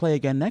happens, they're going to play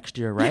again next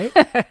year, right?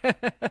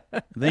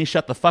 Then he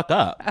shut the fuck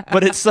up.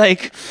 But it's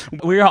like,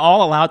 we are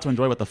all allowed to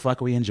enjoy what the fuck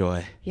we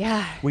enjoy.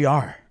 yeah. We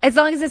are. As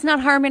long as it's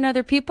not harming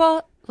other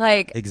people,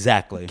 like,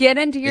 Exactly. get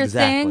into your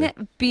Exactly.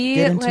 thing. Be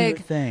Get into like, your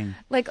thing.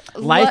 like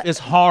Life is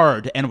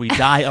hard and we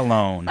die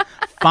alone.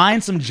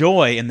 Find some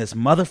joy in this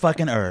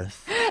motherfucking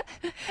earth.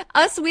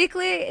 Us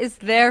Weekly is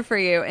there for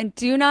you, and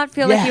do not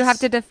feel like you Yes. have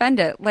to defend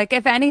it. Like,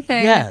 if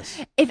anything,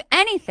 Yes.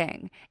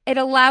 it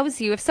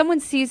allows you, if someone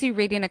sees you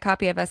reading a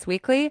copy of Us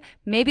Weekly,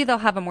 maybe they'll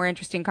have a more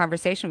interesting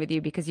conversation with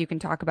you because you can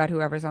talk about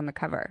whoever's on the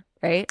cover,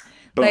 right?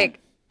 Boom. Like,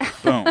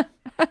 Boom.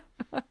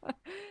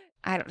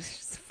 I don't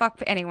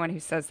fuck anyone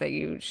who says that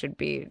you should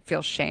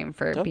feel shame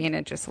for being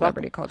into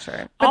celebrity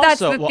culture. But Also- that's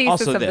the well,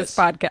 thesis also of this this.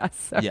 podcast.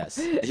 So. Yes.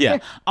 Yeah.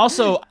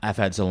 Also, I've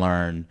had to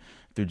learn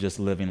through just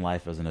living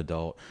life as an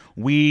adult.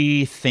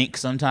 We think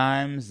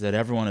sometimes that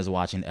everyone is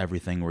watching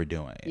everything we're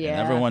doing. Yeah.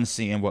 And everyone's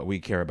seeing what we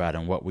care about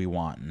and what we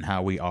want and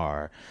how we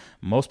are.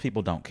 Most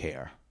people don't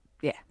care.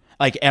 Yeah.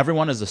 Like,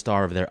 everyone is the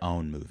star of their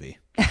own movie.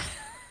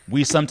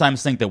 We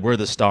sometimes think that we're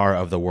the star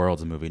of the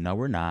world's movie. No,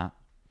 we're not.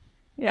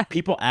 Yeah.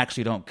 People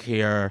actually don't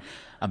care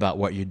about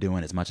what you're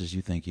doing as much as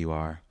you think you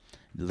are.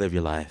 Live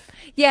your life.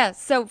 Yeah.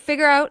 So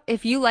figure out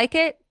if you like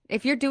it.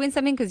 If you're doing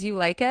something because you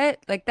like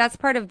it, like, that's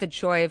part of the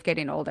joy of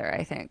getting older,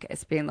 I think.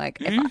 It's being like,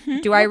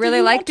 do I really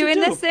you like want to doing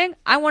do? this thing?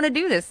 I want to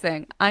do this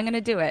thing. I'm going to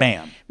do it.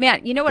 Bam.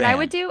 Man, you know what I Bam.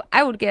 would do?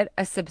 I would get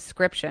a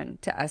subscription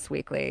to Us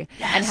Weekly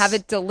and have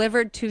it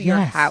delivered to your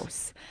Yes.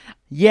 house.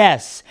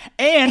 Yes.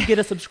 And get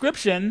a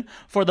subscription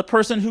for the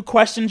person who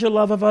questions your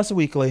love of Us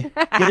Weekly.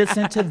 Get it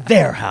sent to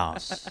their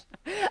house.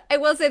 I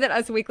will say that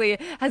Us Weekly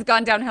has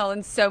gone downhill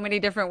in so many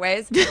different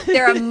ways.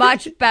 There are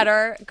much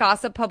better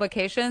gossip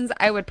publications.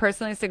 I would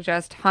personally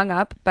suggest Hung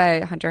Up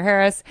by Hunter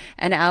Harris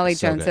and Allie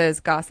So Jones's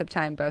Gossip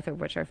Time, both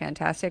of which are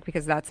fantastic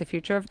because that's the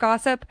future of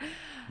gossip.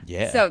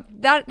 Yeah. So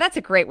that's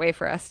a great way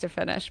for us to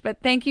finish. But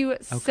thank you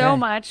so Okay.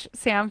 much,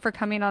 Sam, for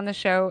coming on the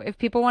show. If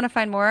people want to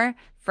find more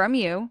from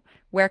you,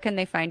 where can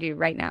they find you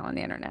right now on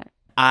the internet?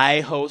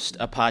 I host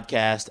a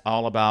podcast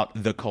all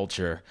about the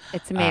culture.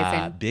 It's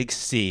amazing. Big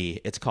C.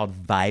 It's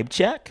called Vibe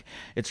Check.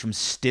 It's from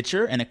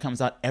Stitcher, and it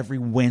comes out every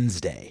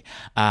Wednesday.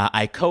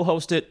 I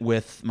co-host it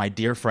with my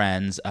dear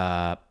friends,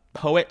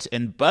 poet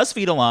and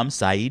BuzzFeed alum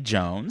Saeed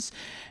Jones,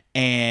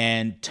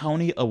 and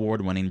Tony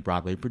Award-winning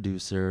Broadway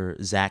producer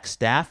Zach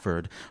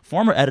Stafford,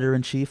 former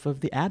editor-in-chief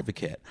of The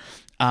Advocate.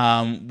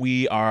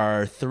 We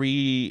are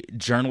 3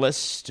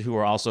 journalists who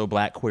are also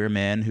Black queer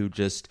men who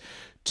just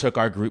took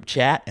our group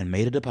chat and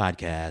made it a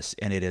podcast,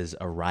 and it is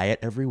a riot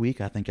every week.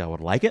 I think I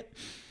would like it.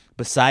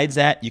 Besides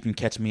that, you can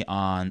catch me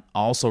on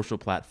all social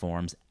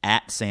platforms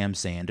at Sam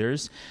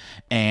Sanders.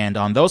 And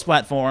on those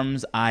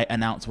platforms, I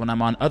announce when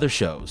I'm on other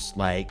shows,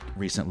 like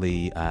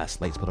recently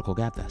Slate's Political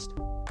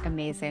Gabfest.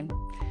 Amazing.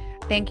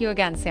 Thank you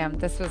again, Sam.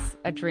 This was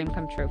a dream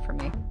come true for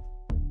me.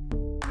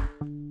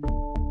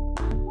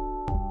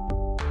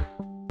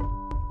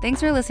 Thanks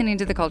for listening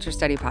to the Culture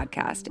Study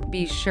Podcast.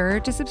 Be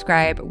sure to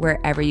subscribe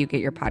wherever you get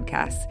your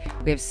podcasts.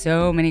 We have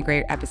so many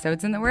great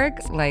episodes in the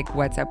works, like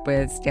What's Up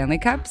with Stanley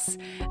Cups,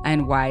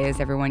 and Why is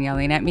Everyone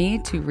Yelling at Me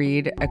to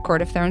Read A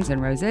Court of Thorns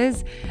and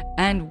Roses,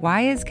 and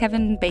Why is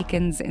Kevin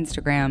Bacon's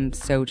Instagram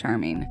so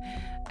charming?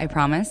 I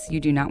promise you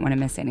do not want to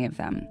miss any of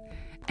them.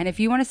 And if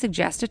you want to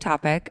suggest a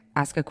topic,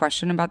 ask a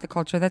question about the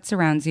culture that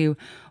surrounds you,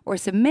 or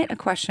submit a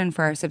question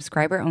for our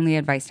subscriber-only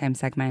Advice Time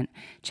segment,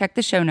 check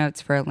the show notes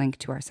for a link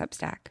to our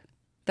Substack.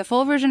 The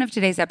full version of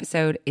today's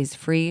episode is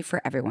free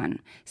for everyone.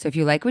 So if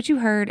you like what you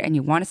heard and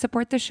you want to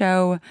support the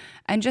show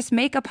and just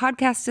make a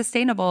podcast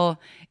sustainable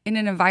in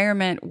an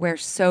environment where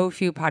so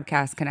few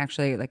podcasts can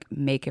actually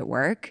make it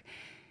work,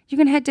 you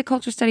can head to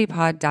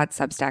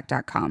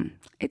culturestudypod.substack.com.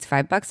 It's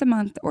 $5 a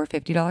month or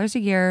 $50 a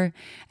year,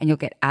 and you'll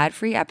get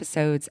ad-free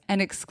episodes,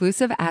 an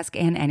exclusive Ask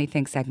Ann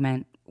Anything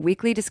segment,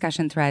 weekly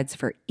discussion threads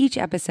for each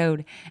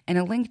episode, and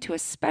a link to a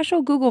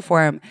special Google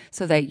form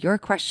so that your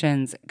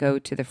questions go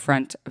to the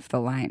front of the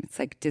line. It's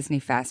like Disney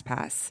Fast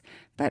Pass,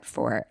 but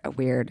for a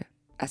weird,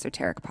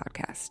 esoteric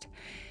podcast.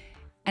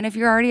 And if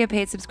you're already a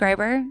paid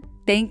subscriber,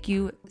 thank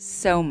you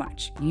so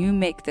much. You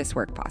make this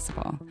work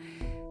possible.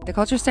 The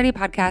Culture Study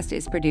Podcast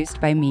is produced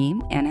by me,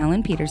 Anne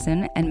Helen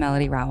Peterson, and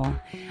Melody Rowell.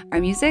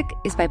 Our music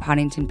is by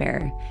Poddington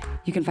Bear.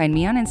 You can find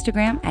me on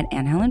Instagram at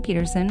Anne Helen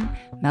Peterson,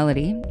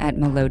 Melody at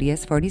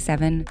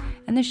Melodious47,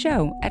 and the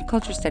show at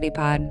Culture Study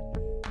Pod.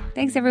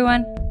 Thanks,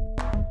 everyone.